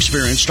levels of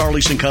experience, Star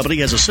Leasing Company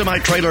has a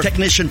semi-trailer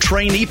technician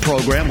trainee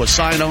program with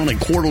sign-on and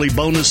quarterly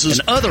bonuses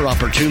and other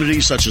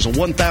opportunities such as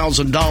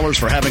 $1,000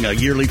 for having a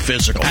yearly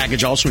physical. The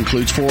package also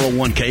includes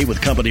 401k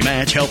with company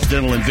match, health,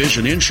 dental, and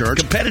vision insurance,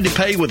 competitive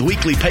pay with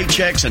weekly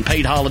paychecks, and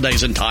paid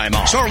holidays and time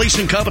off. Star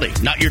Leasing Company,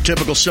 not your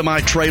typical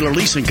semi-trailer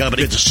leasing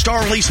company. It's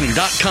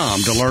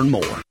starleasing.com to learn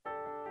more.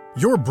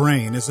 Your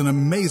brain is an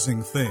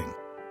amazing thing.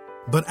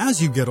 But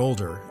as you get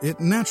older, it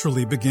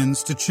naturally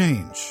begins to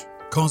change,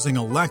 causing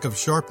a lack of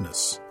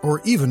sharpness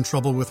or even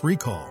trouble with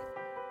recall.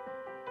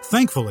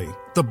 Thankfully,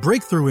 the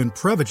breakthrough in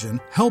Prevagen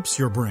helps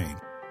your brain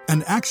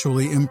and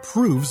actually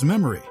improves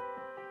memory.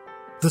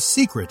 The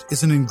secret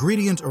is an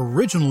ingredient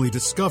originally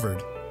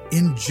discovered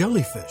in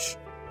jellyfish.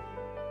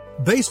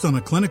 Based on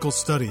a clinical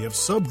study of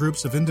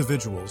subgroups of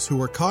individuals who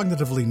are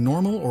cognitively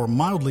normal or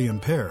mildly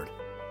impaired,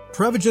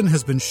 Prevagen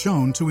has been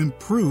shown to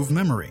improve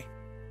memory.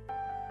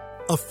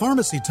 A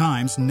Pharmacy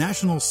Times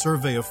national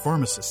survey of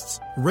pharmacists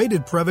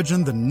rated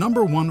Prevagen the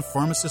 #1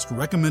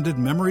 pharmacist-recommended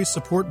memory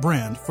support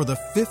brand for the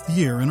 5th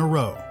year in a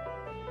row.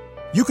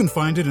 You can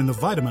find it in the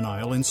vitamin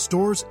aisle in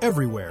stores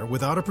everywhere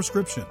without a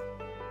prescription.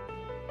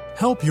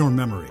 Help your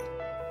memory.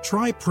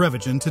 Try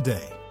Prevagen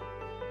today.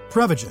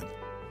 Prevagen.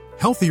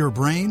 Healthier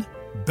brain,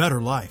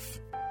 better life.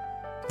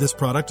 This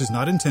product is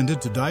not intended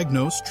to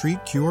diagnose,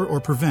 treat, cure, or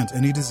prevent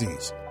any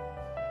disease.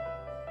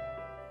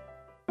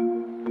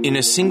 In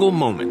a single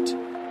moment,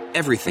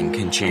 everything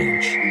can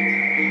change.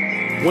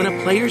 When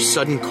a player's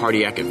sudden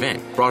cardiac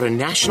event brought a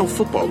national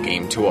football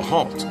game to a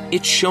halt,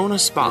 it shone a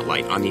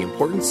spotlight on the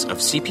importance of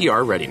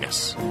CPR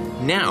readiness.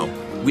 Now,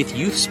 with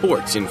youth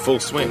sports in full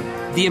swing,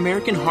 the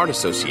American Heart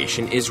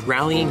Association is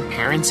rallying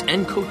parents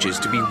and coaches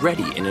to be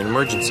ready in an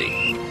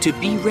emergency. To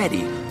be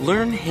ready,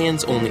 learn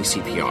hands-only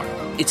CPR.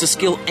 It's a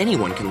skill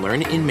anyone can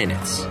learn in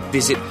minutes.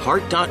 Visit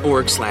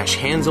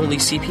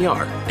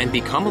heart.org/hands-only-CPR and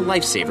become a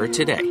lifesaver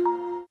today.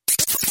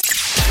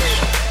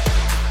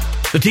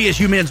 The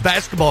TSU men's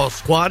basketball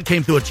squad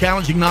came through a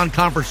challenging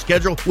non-conference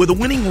schedule with a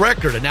winning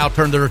record and now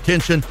turned their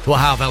attention to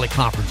Ohio Valley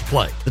Conference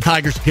play. The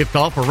Tigers kicked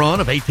off a run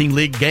of 18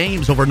 league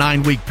games over a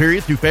 9-week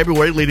period through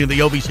February, leading to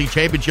the OVC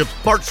Championships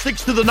March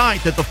 6th to the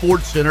 9th at the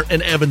Ford Center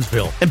in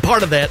Evansville. And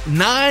part of that,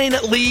 9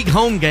 league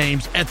home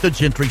games at the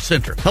Gentry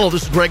Center. Hello,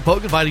 this is Greg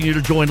Pogue inviting you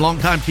to join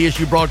longtime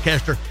TSU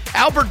broadcaster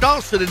Albert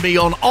Dawson and me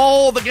on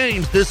all the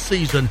games this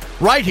season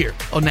right here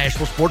on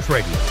Nashville Sports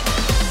Radio.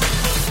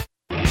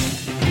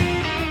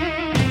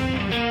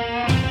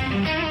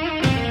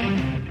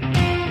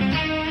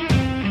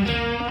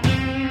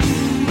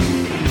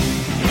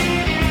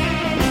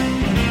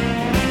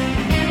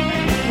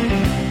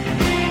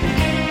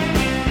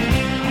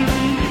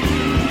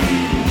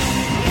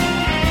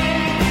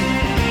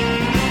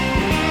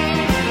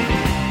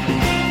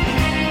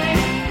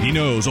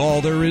 Knows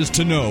all there is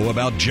to know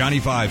about Johnny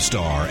Five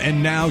Star,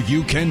 and now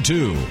you can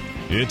too.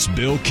 It's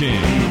Bill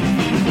King.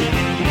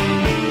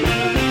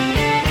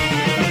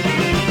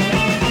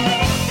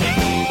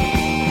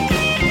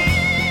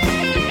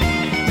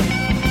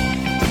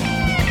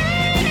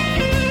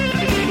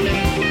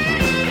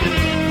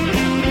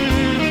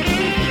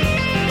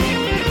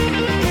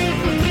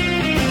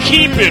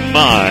 Keep in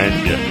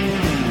mind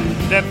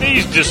that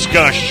these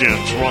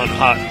discussions run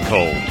hot and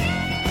cold.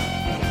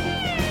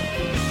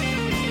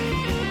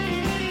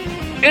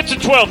 It's a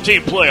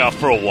 12-team playoff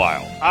for a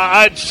while.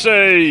 I'd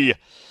say,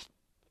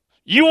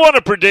 you want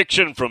a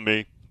prediction from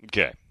me?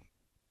 Okay.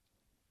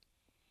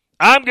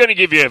 I'm going to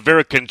give you a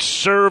very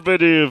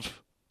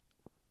conservative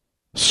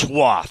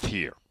swath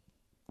here.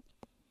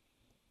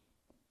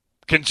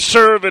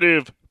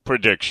 Conservative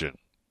prediction.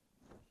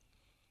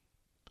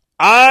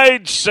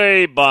 I'd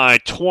say by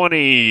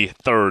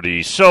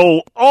 2030,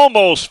 so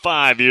almost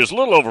 5 years, a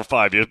little over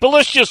 5 years, but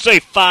let's just say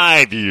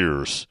 5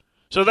 years.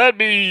 So that'd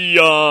be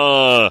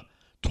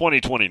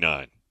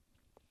 2029.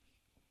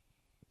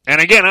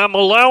 And again, I'm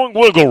allowing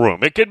wiggle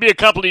room. It could be a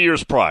couple of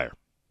years prior.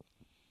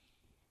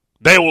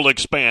 They will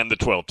expand the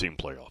 12-team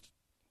playoff.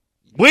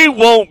 We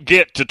won't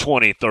get to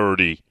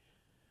 2030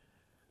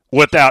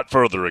 without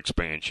further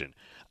expansion.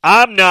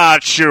 I'm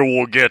not sure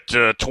we'll get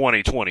to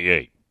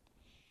 2028.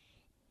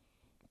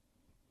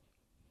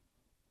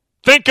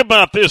 Think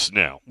about this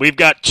now. We've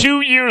got 2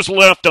 years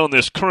left on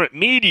this current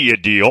media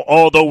deal,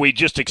 although we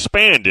just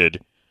expanded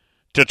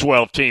to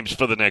 12 teams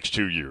for the next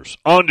 2 years.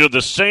 Under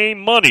the same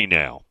money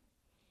now.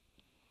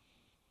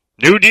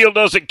 New deal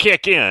doesn't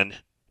kick in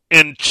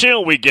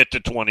until we get to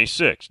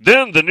 26.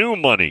 Then the new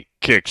money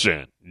kicks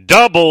in.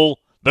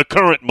 Double the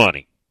current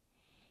money.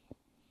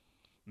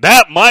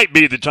 That might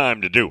be the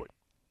time to do it.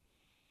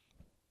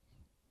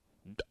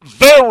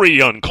 Very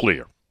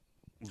unclear.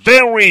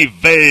 Very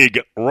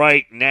vague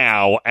right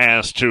now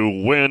as to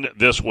when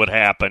this would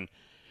happen.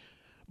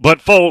 But,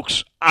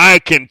 folks, I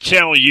can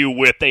tell you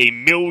with a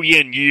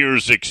million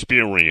years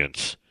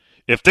experience,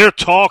 if they're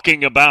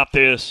talking about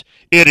this,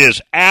 it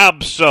is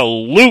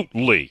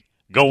absolutely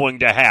going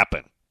to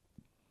happen.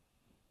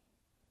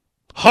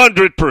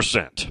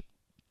 100%.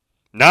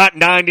 Not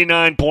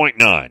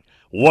 99.9.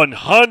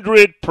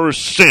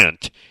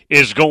 100%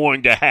 is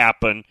going to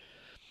happen.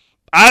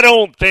 I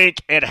don't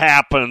think it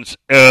happens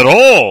at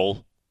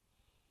all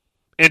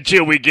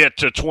until we get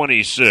to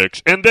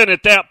 26. And then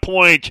at that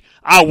point,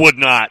 I would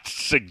not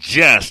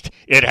suggest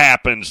it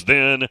happens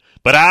then,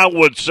 but I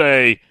would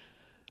say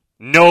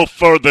no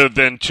further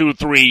than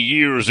 2-3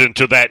 years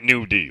into that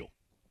new deal.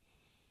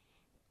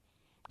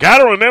 Got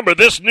to remember,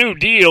 this new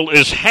deal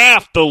is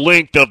half the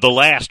length of the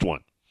last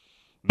one.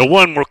 the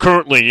one we're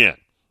currently in.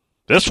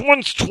 This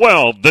one's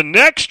 12. The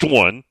next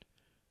one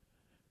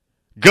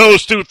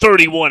goes through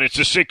 31. It's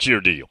a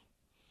 6-year deal.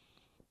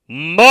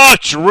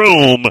 Much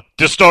room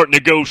to start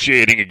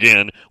negotiating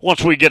again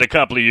once we get a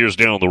couple of years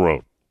down the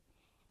road.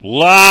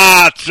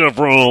 Lots of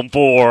room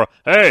for,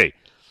 hey,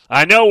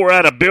 I know we're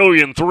at $1.3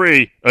 billion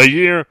a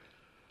year.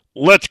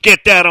 Let's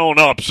get that on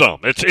up some.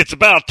 It's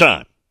about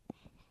time.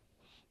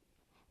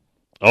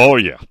 Oh,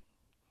 yeah.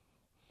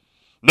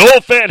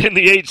 Noel Fenton in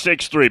the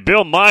 863.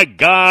 Bill, my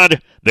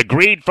God, the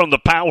greed from the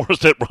powers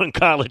that run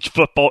college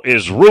football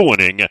is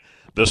ruining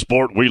the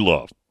sport we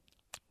love.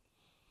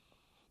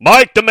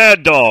 Mike the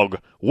Mad Dog,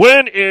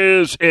 when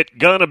is it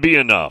going to be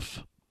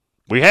enough?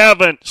 We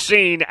haven't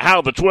seen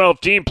how the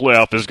 12-team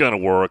playoff is going to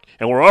work,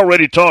 and we're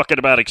already talking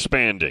about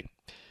expanding.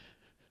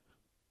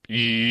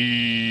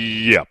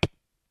 Yep.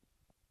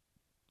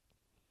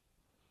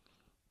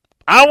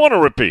 I want to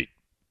repeat.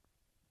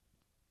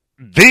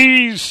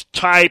 These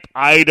type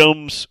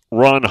items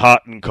run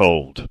hot and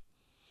cold.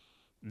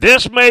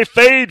 This may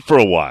fade for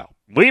a while.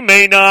 We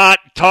may not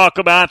talk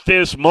about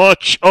this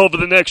much over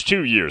the next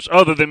 2 years,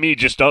 other than me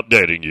just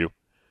updating you.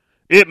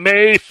 It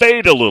may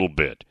fade a little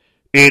bit.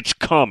 It's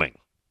coming.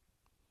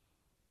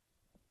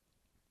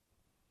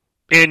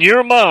 In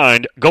your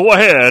mind, go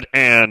ahead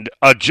and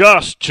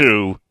adjust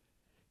to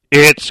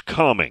it's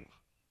coming.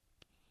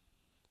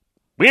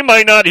 We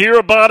might not hear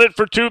about it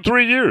for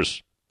 2-3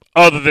 years,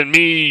 other than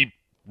me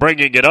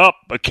bringing it up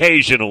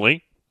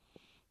occasionally.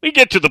 We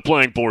get to the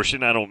playing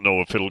portion. I don't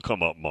know if it'll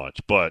come up much,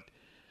 but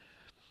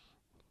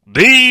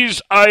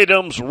these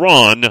items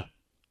run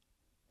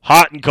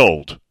hot and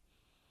cold.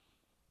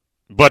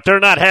 But they're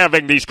not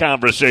having these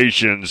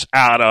conversations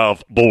out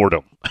of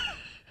boredom.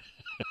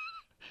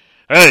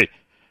 Hey,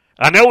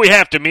 I know we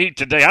have to meet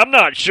today. I'm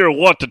not sure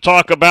what to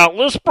talk about.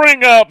 Let's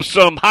bring up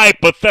some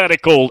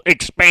hypothetical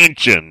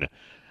expansion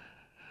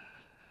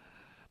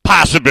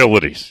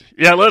possibilities.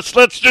 Yeah, let's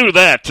do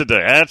that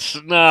today.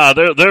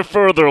 They're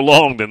further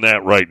along than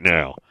that right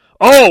now.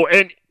 Oh,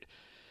 and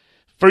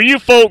for you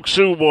folks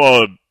who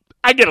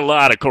I get a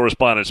lot of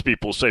correspondence.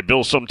 People say,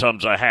 Bill,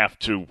 sometimes I have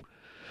to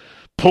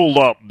pull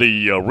up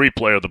the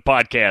replay of the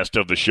podcast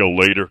of the show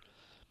later.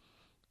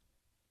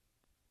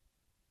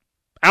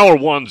 Hour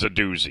one's a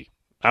doozy,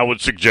 I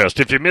would suggest.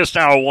 If you missed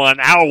hour one,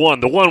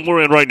 the one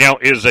we're in right now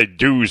is a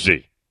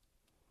doozy.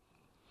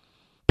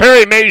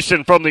 Perry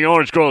Mason from the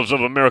Orange Groves of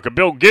America.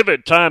 Bill, give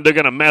it time. They're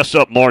going to mess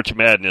up March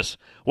Madness.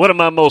 One of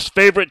my most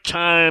favorite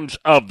times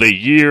of the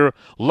year.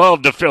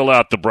 Love to fill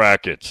out the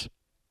brackets.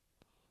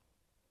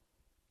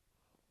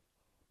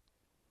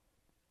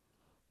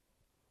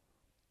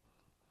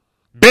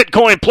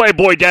 Bitcoin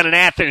Playboy down in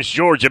Athens,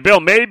 Georgia. Bill,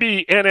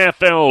 maybe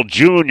NFL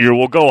Junior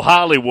will go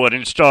Hollywood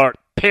and start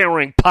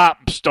pairing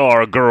pop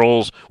star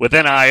girls with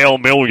NIL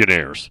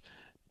millionaires.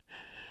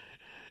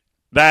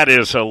 That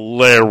is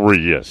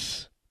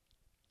hilarious.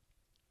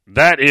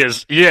 That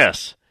is,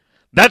 yes.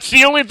 That's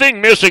the only thing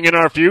missing in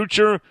our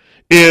future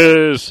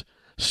is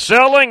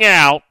selling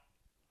out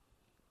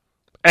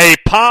a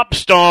pop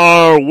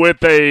star with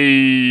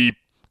a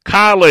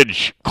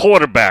college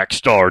quarterback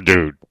star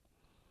dude.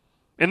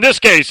 In this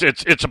case,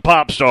 it's a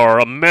pop star,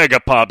 a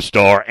mega pop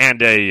star,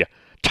 and a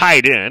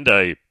tight end,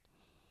 a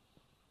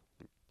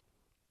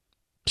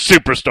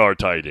superstar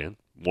tight end,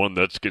 one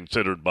that's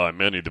considered by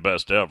many the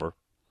best ever.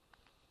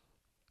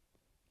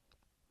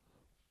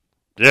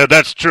 Yeah,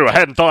 that's true. I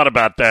hadn't thought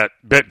about that,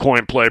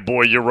 Bitcoin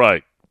Playboy. You're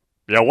right.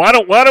 Yeah, why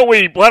don't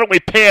we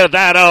pair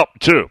that up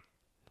too?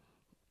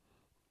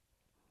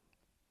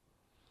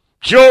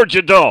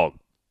 Georgia Dog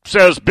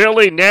says,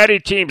 Billy, natty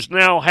teams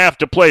now have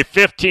to play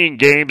 15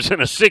 games in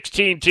a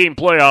 16-team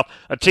playoff.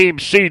 A team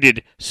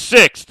seeded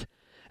 6th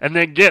and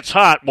then gets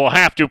hot will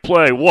have to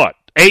play, what,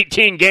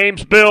 18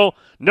 games, Bill?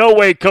 No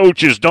way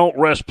coaches don't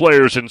rest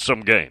players in some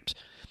games.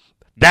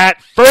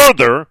 That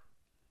further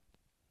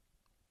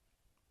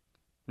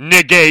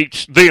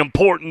negates the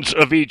importance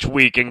of each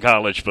week in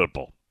college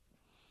football.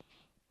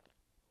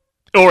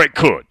 Or it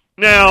could.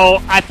 Now,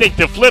 I think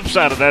the flip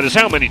side of that is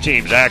how many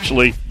teams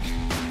actually...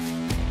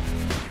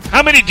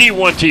 How many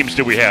D1 teams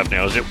do we have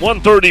now? Is it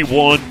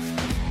 131?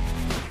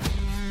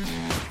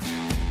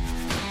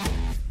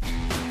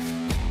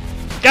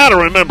 Got to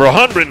remember,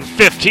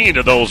 115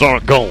 of those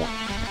aren't going.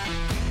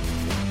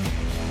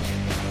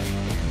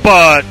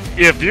 But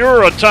if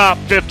you're a top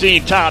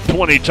 15, top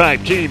 20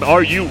 type team,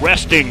 are you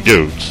resting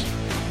dudes?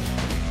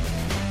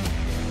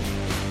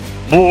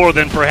 More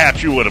than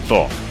perhaps you would have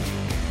thought.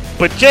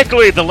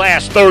 Particularly the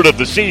last third of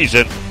the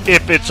season,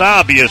 if it's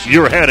obvious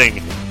you're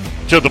heading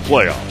to the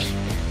playoffs.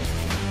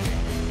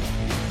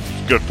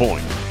 Good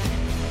point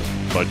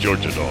by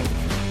Georgia Dog.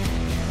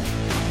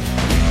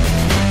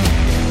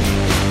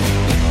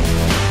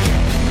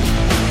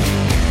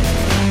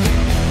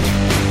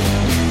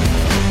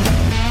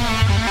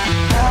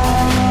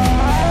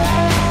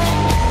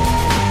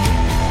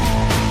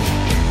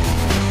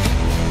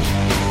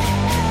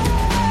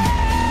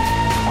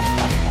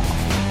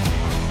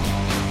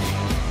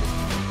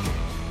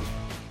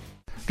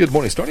 Good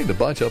morning. Starting to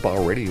bunch up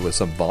already with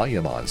some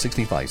volume on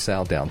 65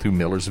 south down through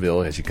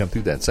Millersville as you come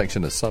through that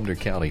section of Sumner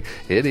County.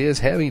 It is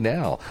heavy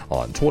now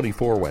on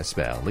 24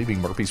 westbound,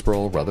 leaving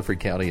Murfreesboro, Rutherford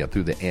County up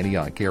through the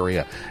Antioch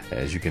area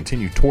as you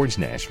continue towards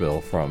Nashville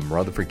from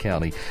Rutherford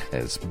County.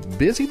 It's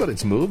busy, but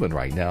it's moving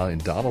right now in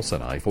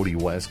Donaldson, I-40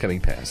 West,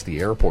 coming past the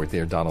airport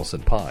there,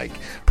 Donaldson Pike.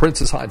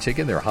 Prince's Hot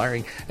Chicken, they're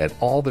hiring at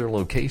all their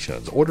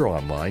locations. Order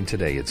online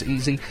today. It's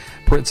easy.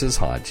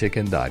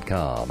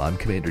 PrincesHotChicken.com. I'm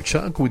Commander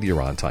Chuck with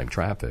your on-time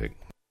traffic.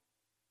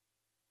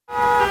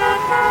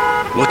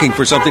 Looking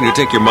for something to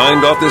take your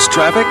mind off this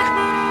traffic?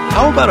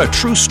 How about a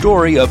true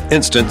story of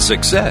instant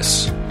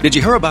success? Did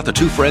you hear about the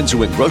two friends who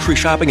went grocery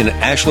shopping in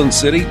Ashland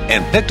City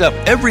and picked up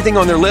everything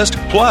on their list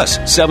plus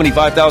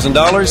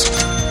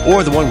 $75,000?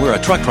 Or the one where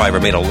a truck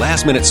driver made a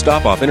last-minute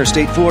stop off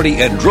Interstate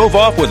 40 and drove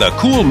off with a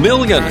cool $1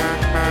 million?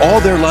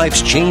 All their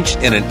lives changed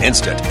in an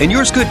instant, and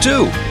yours could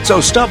too.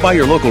 So stop by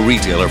your local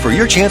retailer for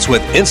your chance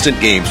with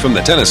instant games from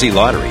the Tennessee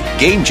Lottery.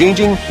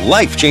 Game-changing,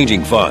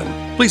 life-changing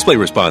fun. Please play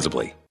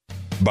responsibly.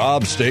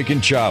 Bob's Steak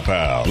and Chop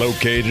House,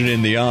 located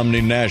in the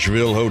Omni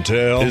Nashville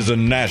Hotel, is a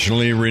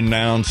nationally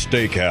renowned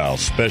steakhouse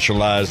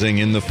specializing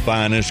in the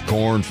finest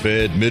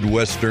corn-fed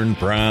Midwestern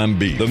prime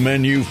beef. The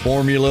menu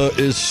formula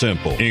is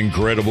simple.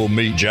 Incredible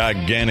meat,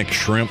 gigantic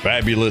shrimp,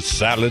 fabulous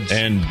salads,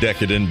 and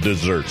decadent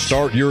desserts.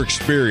 Start your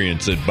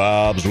experience at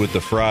Bob's with the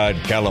fried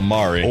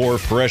calamari or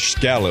fresh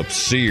scallops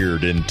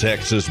seared in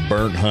Texas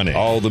burnt honey.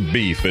 All the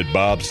beef at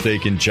Bob's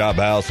Steak and Chop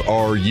House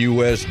are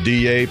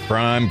USDA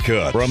prime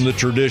cuts. From the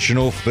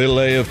traditional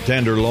filet of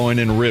tenderloin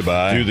and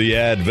ribeye to the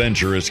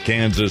adventurous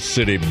Kansas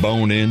City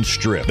bone-in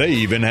strip. They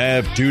even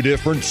have 2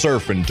 different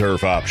surf and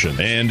turf options.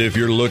 And if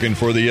you're looking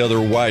for the other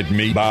white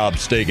meat,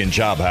 Bob's Steak and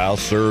Chop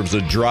House serves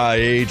a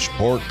dry-aged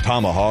pork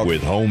tomahawk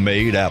with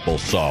homemade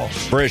applesauce.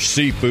 Fresh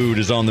seafood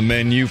is on the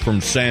menu from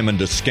salmon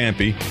to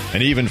scampi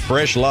and even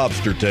fresh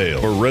lobster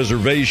tail. For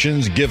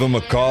reservations, give them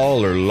a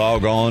call or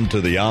log on to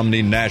the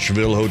Omni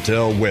Nashville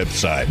Hotel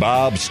website.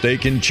 Bob's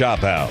Steak and Chop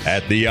House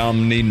at the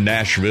Omni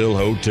Nashville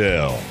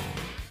Hotel.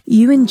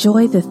 You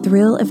enjoy the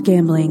thrill of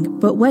gambling,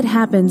 but what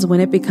happens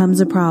when it becomes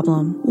a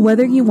problem?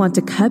 Whether you want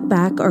to cut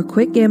back or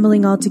quit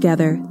gambling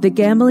altogether, the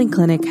Gambling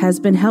Clinic has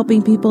been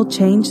helping people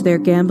change their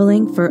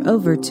gambling for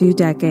over 2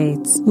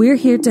 decades. We're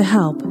here to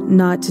help,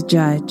 not to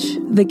judge.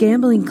 The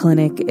Gambling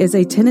Clinic is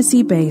a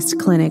Tennessee-based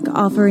clinic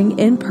offering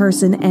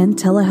in-person and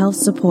telehealth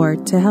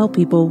support to help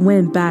people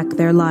win back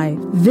their life.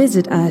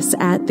 Visit us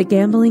at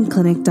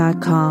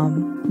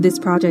thegamblingclinic.com. This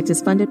project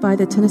is funded by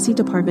the Tennessee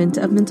Department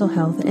of Mental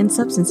Health and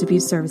Substance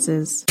Abuse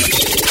Services.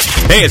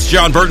 Hey, it's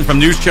John Burton from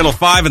News Channel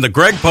 5 and the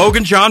Greg Pogue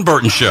and John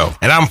Burton Show.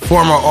 And I'm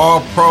former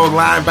All-Pro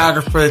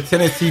linebacker for the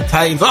Tennessee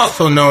Titans,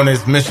 also known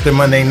as Mr.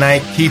 Monday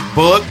Night, Keith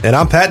Bullock. And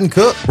I'm Patton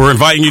Cook. We're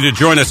inviting you to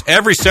join us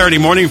every Saturday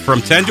morning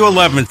from 10 to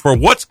 11 for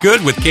What's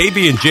Good with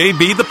KB and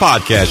JB, the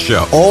podcast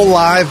show. All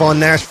live on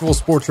Nashville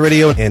Sports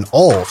Radio and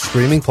all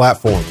streaming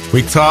platforms.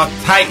 We talk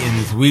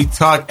Titans, we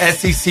talk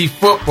SEC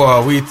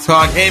football, we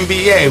talk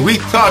NBA, we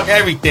talk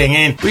everything,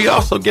 and we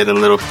also get a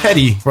little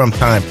petty from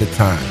time to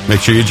time. Make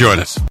sure you join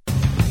us.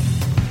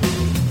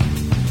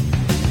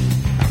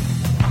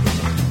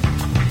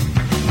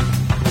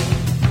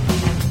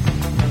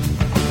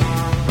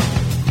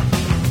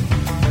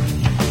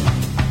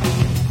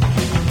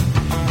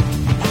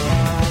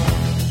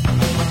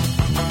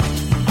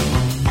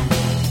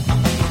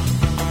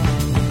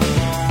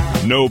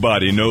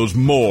 Nobody knows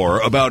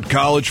more about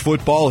college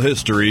football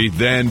history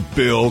than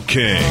Bill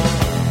King.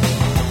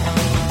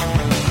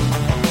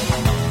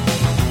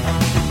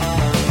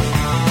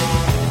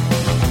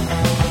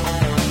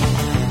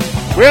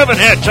 We haven't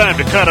had time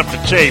to cut up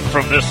the tape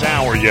from this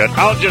hour yet.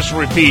 I'll just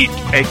repeat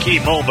a key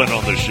moment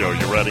on the show.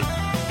 You ready?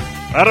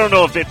 I don't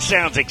know if it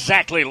sounds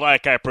exactly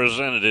like I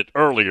presented it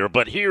earlier,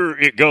 but here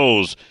it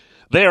goes.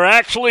 They're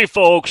actually,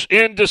 folks,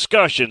 in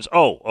discussions.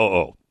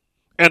 And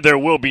there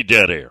will be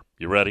dead air.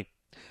 You ready?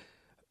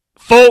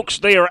 Folks,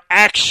 they are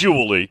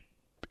actually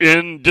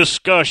in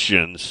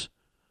discussions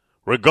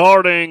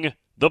regarding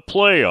the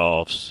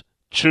playoffs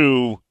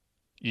to,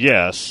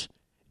 yes,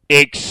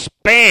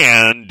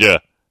 expand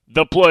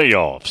the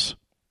playoffs.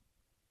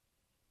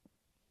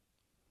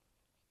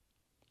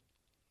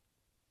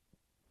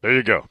 There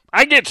you go.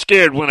 I get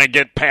scared when I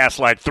get past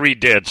like 3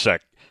 dead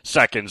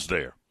seconds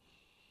there.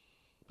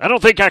 I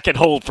don't think I can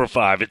hold for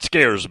 5. It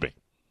scares me.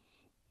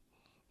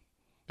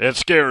 It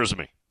scares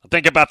me. I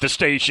think about the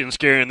station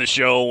scaring the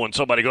show and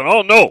somebody going,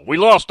 oh no, we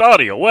lost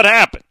audio. What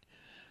happened?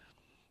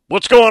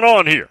 What's going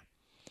on here?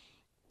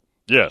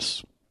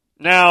 Yes.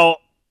 Now,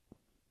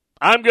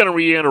 I'm going to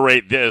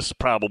reiterate this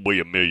probably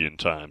a million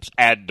times,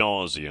 ad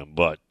nauseum,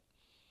 but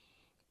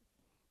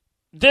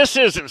this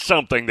isn't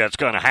something that's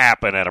going to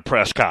happen at a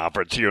press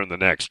conference here in the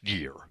next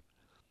year.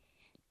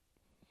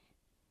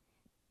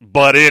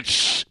 But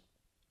it's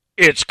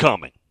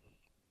coming.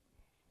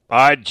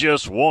 I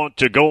just want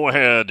to go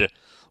ahead.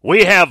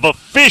 We have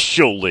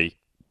officially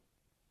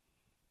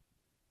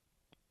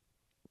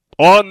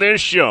on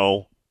this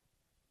show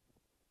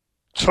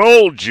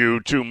told you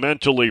to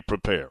mentally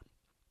prepare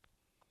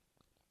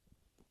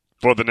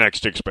for the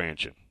next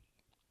expansion.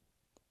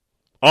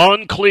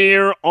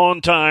 Unclear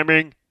on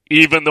timing,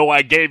 even though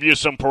I gave you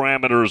some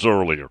parameters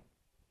earlier.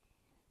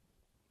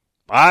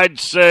 I'd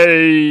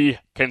say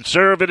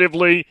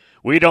conservatively,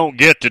 we don't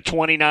get to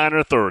 29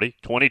 or 30,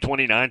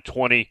 2029,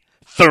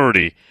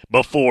 2030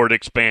 before it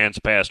expands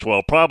past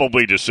 12,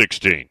 probably to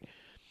 16.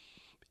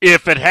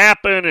 If it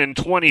happened in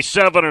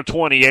 27 or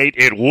 28,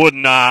 it would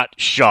not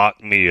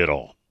shock me at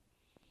all.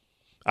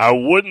 I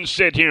wouldn't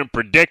sit here and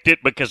predict it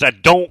because I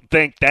don't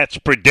think that's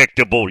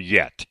predictable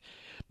yet.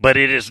 But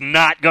it is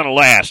not going to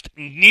last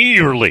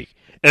nearly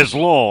as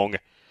long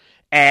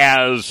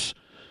as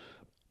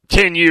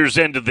 10 years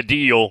into the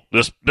deal,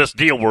 this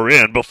deal we're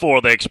in,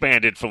 before they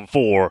expanded from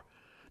 4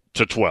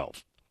 to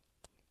 12.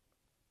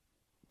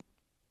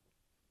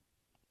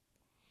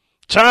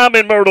 Tom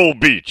in Myrtle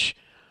Beach.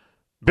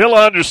 Bill,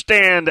 I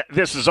understand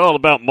this is all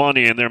about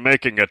money and they're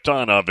making a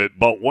ton of it,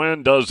 but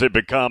when does it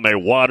become a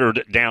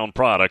watered-down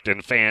product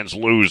and fans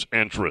lose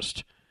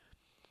interest?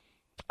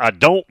 I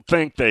don't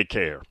think they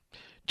care.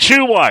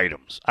 2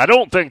 items. I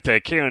don't think they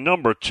care.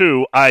 Number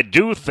 2, I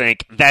do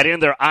think that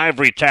in their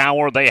ivory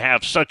tower they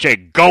have such a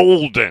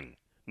golden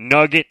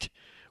nugget,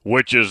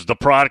 which is the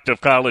product of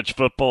college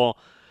football.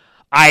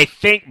 I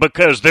think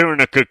because they're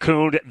in a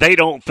cocoon, they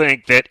don't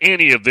think that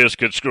any of this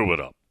could screw it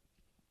up.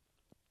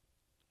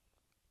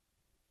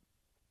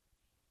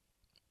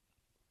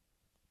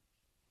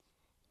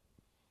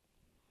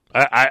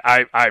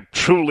 I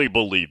truly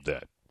believe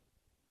that.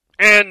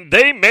 And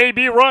they may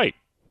be right.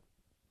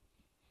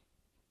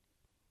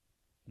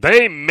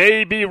 They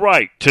may be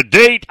right. To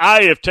date,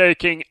 I have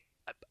taken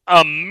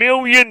a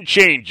million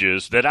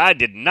changes that I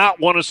did not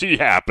want to see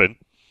happen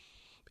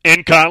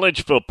in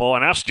college football,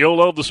 and I still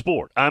love the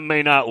sport. I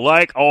may not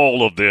like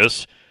all of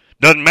this.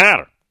 Doesn't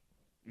matter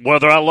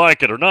whether I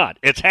like it or not.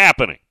 It's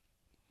happening.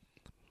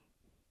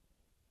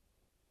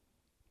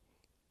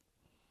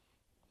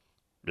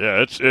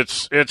 Yeah,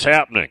 it's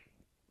happening.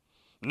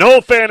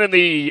 No fan in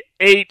the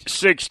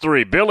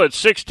 8-6-3. Bill, at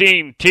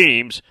 16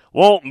 teams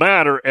won't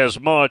matter as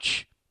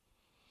much,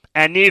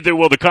 and neither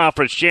will the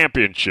conference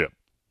championship.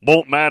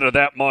 Won't matter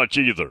that much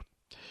either.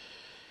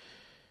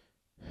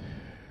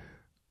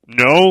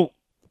 No.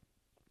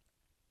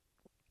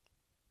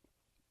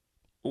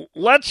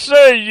 Let's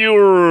say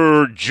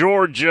you're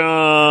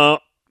Georgia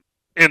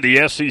in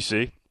the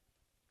SEC.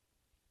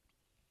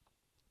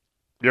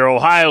 You're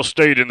Ohio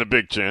State in the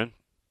Big Ten.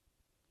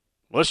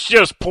 Let's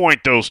just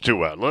point those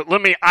two out.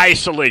 Let me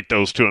isolate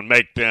those two and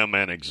make them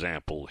an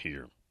example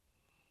here.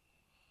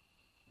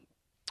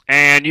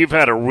 And you've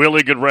had a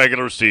really good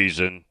regular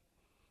season,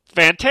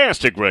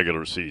 fantastic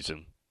regular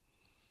season,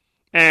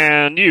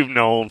 and you've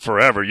known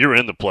forever you're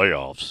in the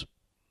playoffs.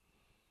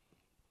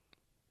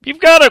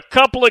 You've got a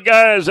couple of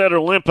guys that are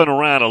limping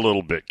around a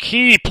little bit,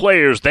 key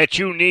players that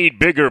you need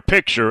bigger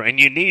picture, and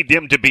you need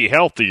them to be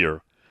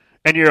healthier,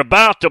 and you're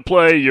about to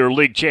play your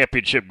league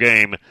championship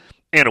game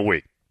in a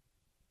week.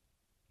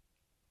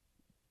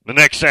 The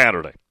next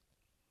Saturday.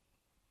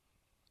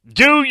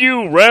 Do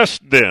you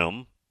rest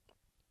them,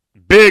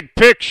 big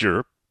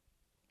picture,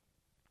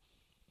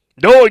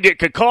 knowing it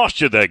could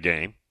cost you that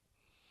game,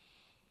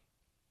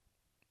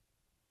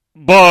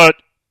 but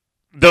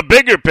the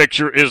bigger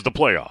picture is the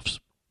playoffs?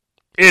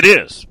 It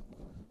is.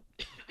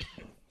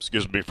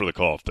 Excuse me for the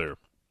cough there.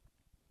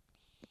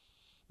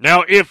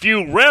 Now, if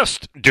you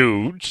rest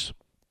dudes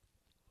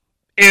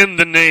in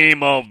the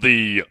name of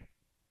the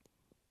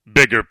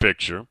bigger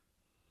picture,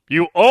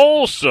 you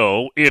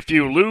also, if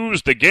you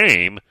lose the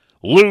game,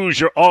 lose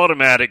your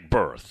automatic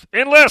berth.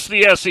 Unless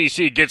the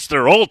SEC gets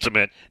their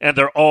ultimate and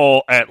they're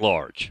all at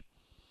large.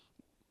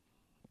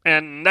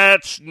 And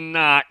that's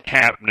not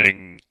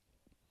happening.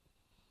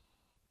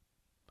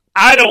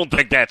 I don't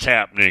think that's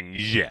happening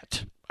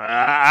yet.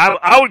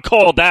 I would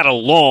call that a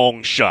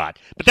long shot.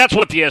 But that's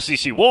what the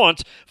SEC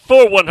wants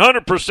for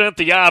 100%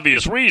 the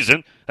obvious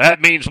reason.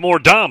 That means more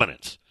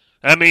dominance.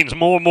 That means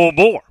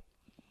more.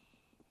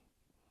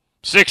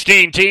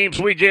 16 teams,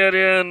 we get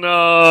in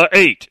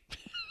 8.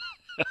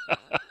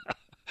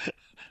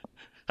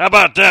 How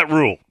about that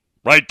rule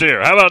right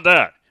there? How about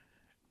that?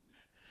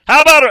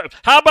 How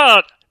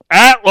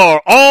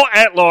about all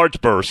at-large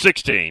berths,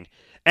 16,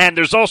 and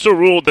there's also a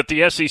rule that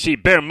the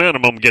SEC bare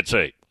minimum gets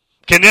 8.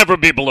 Can never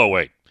be below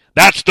 8.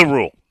 That's the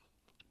rule.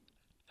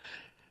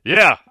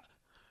 Yeah.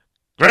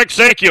 Greg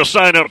Sankey will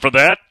sign up for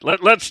that.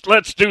 Let's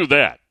do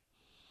that.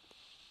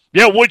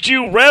 Yeah, would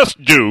you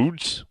rest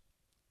dudes?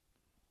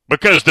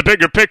 Because the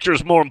bigger picture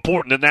is more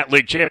important than that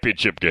league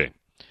championship game.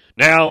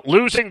 Now,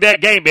 losing that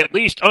game, at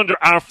least under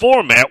our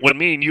format, would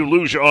mean you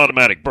lose your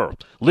automatic berth.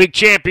 League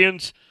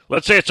champions,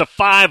 let's say it's a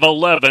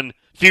 5-11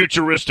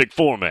 futuristic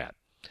format.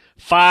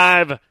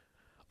 5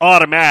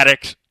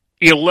 automatics,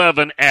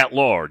 11 at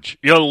large.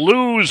 You'll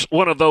lose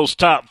one of those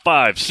top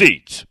 5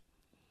 seats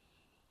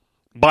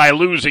by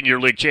losing your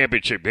league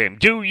championship game.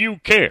 Do you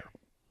care?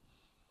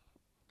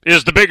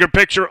 Is the bigger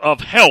picture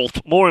of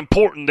health more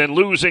important than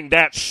losing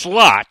that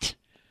slot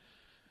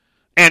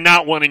and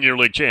not winning your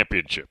league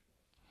championship?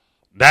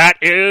 That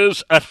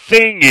is a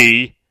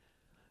thingy,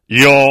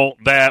 y'all,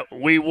 that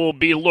we will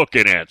be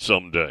looking at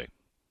someday.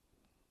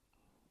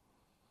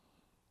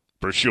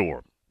 for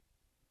sure.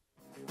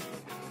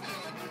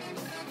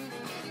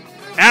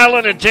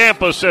 Allen in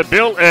Tampa said,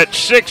 Bill, at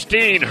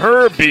 16,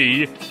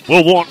 Herbie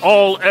will want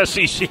all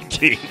SEC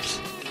teams.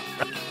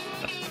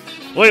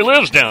 Well, he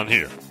lives down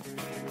here.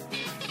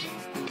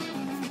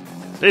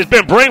 He's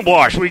been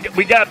brainwashed.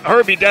 We got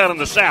Herbie down in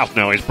the South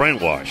now. He's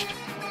brainwashed.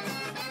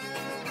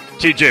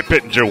 TJ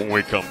Pittenger when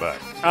we come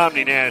back.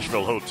 Omni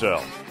Nashville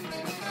Hotel.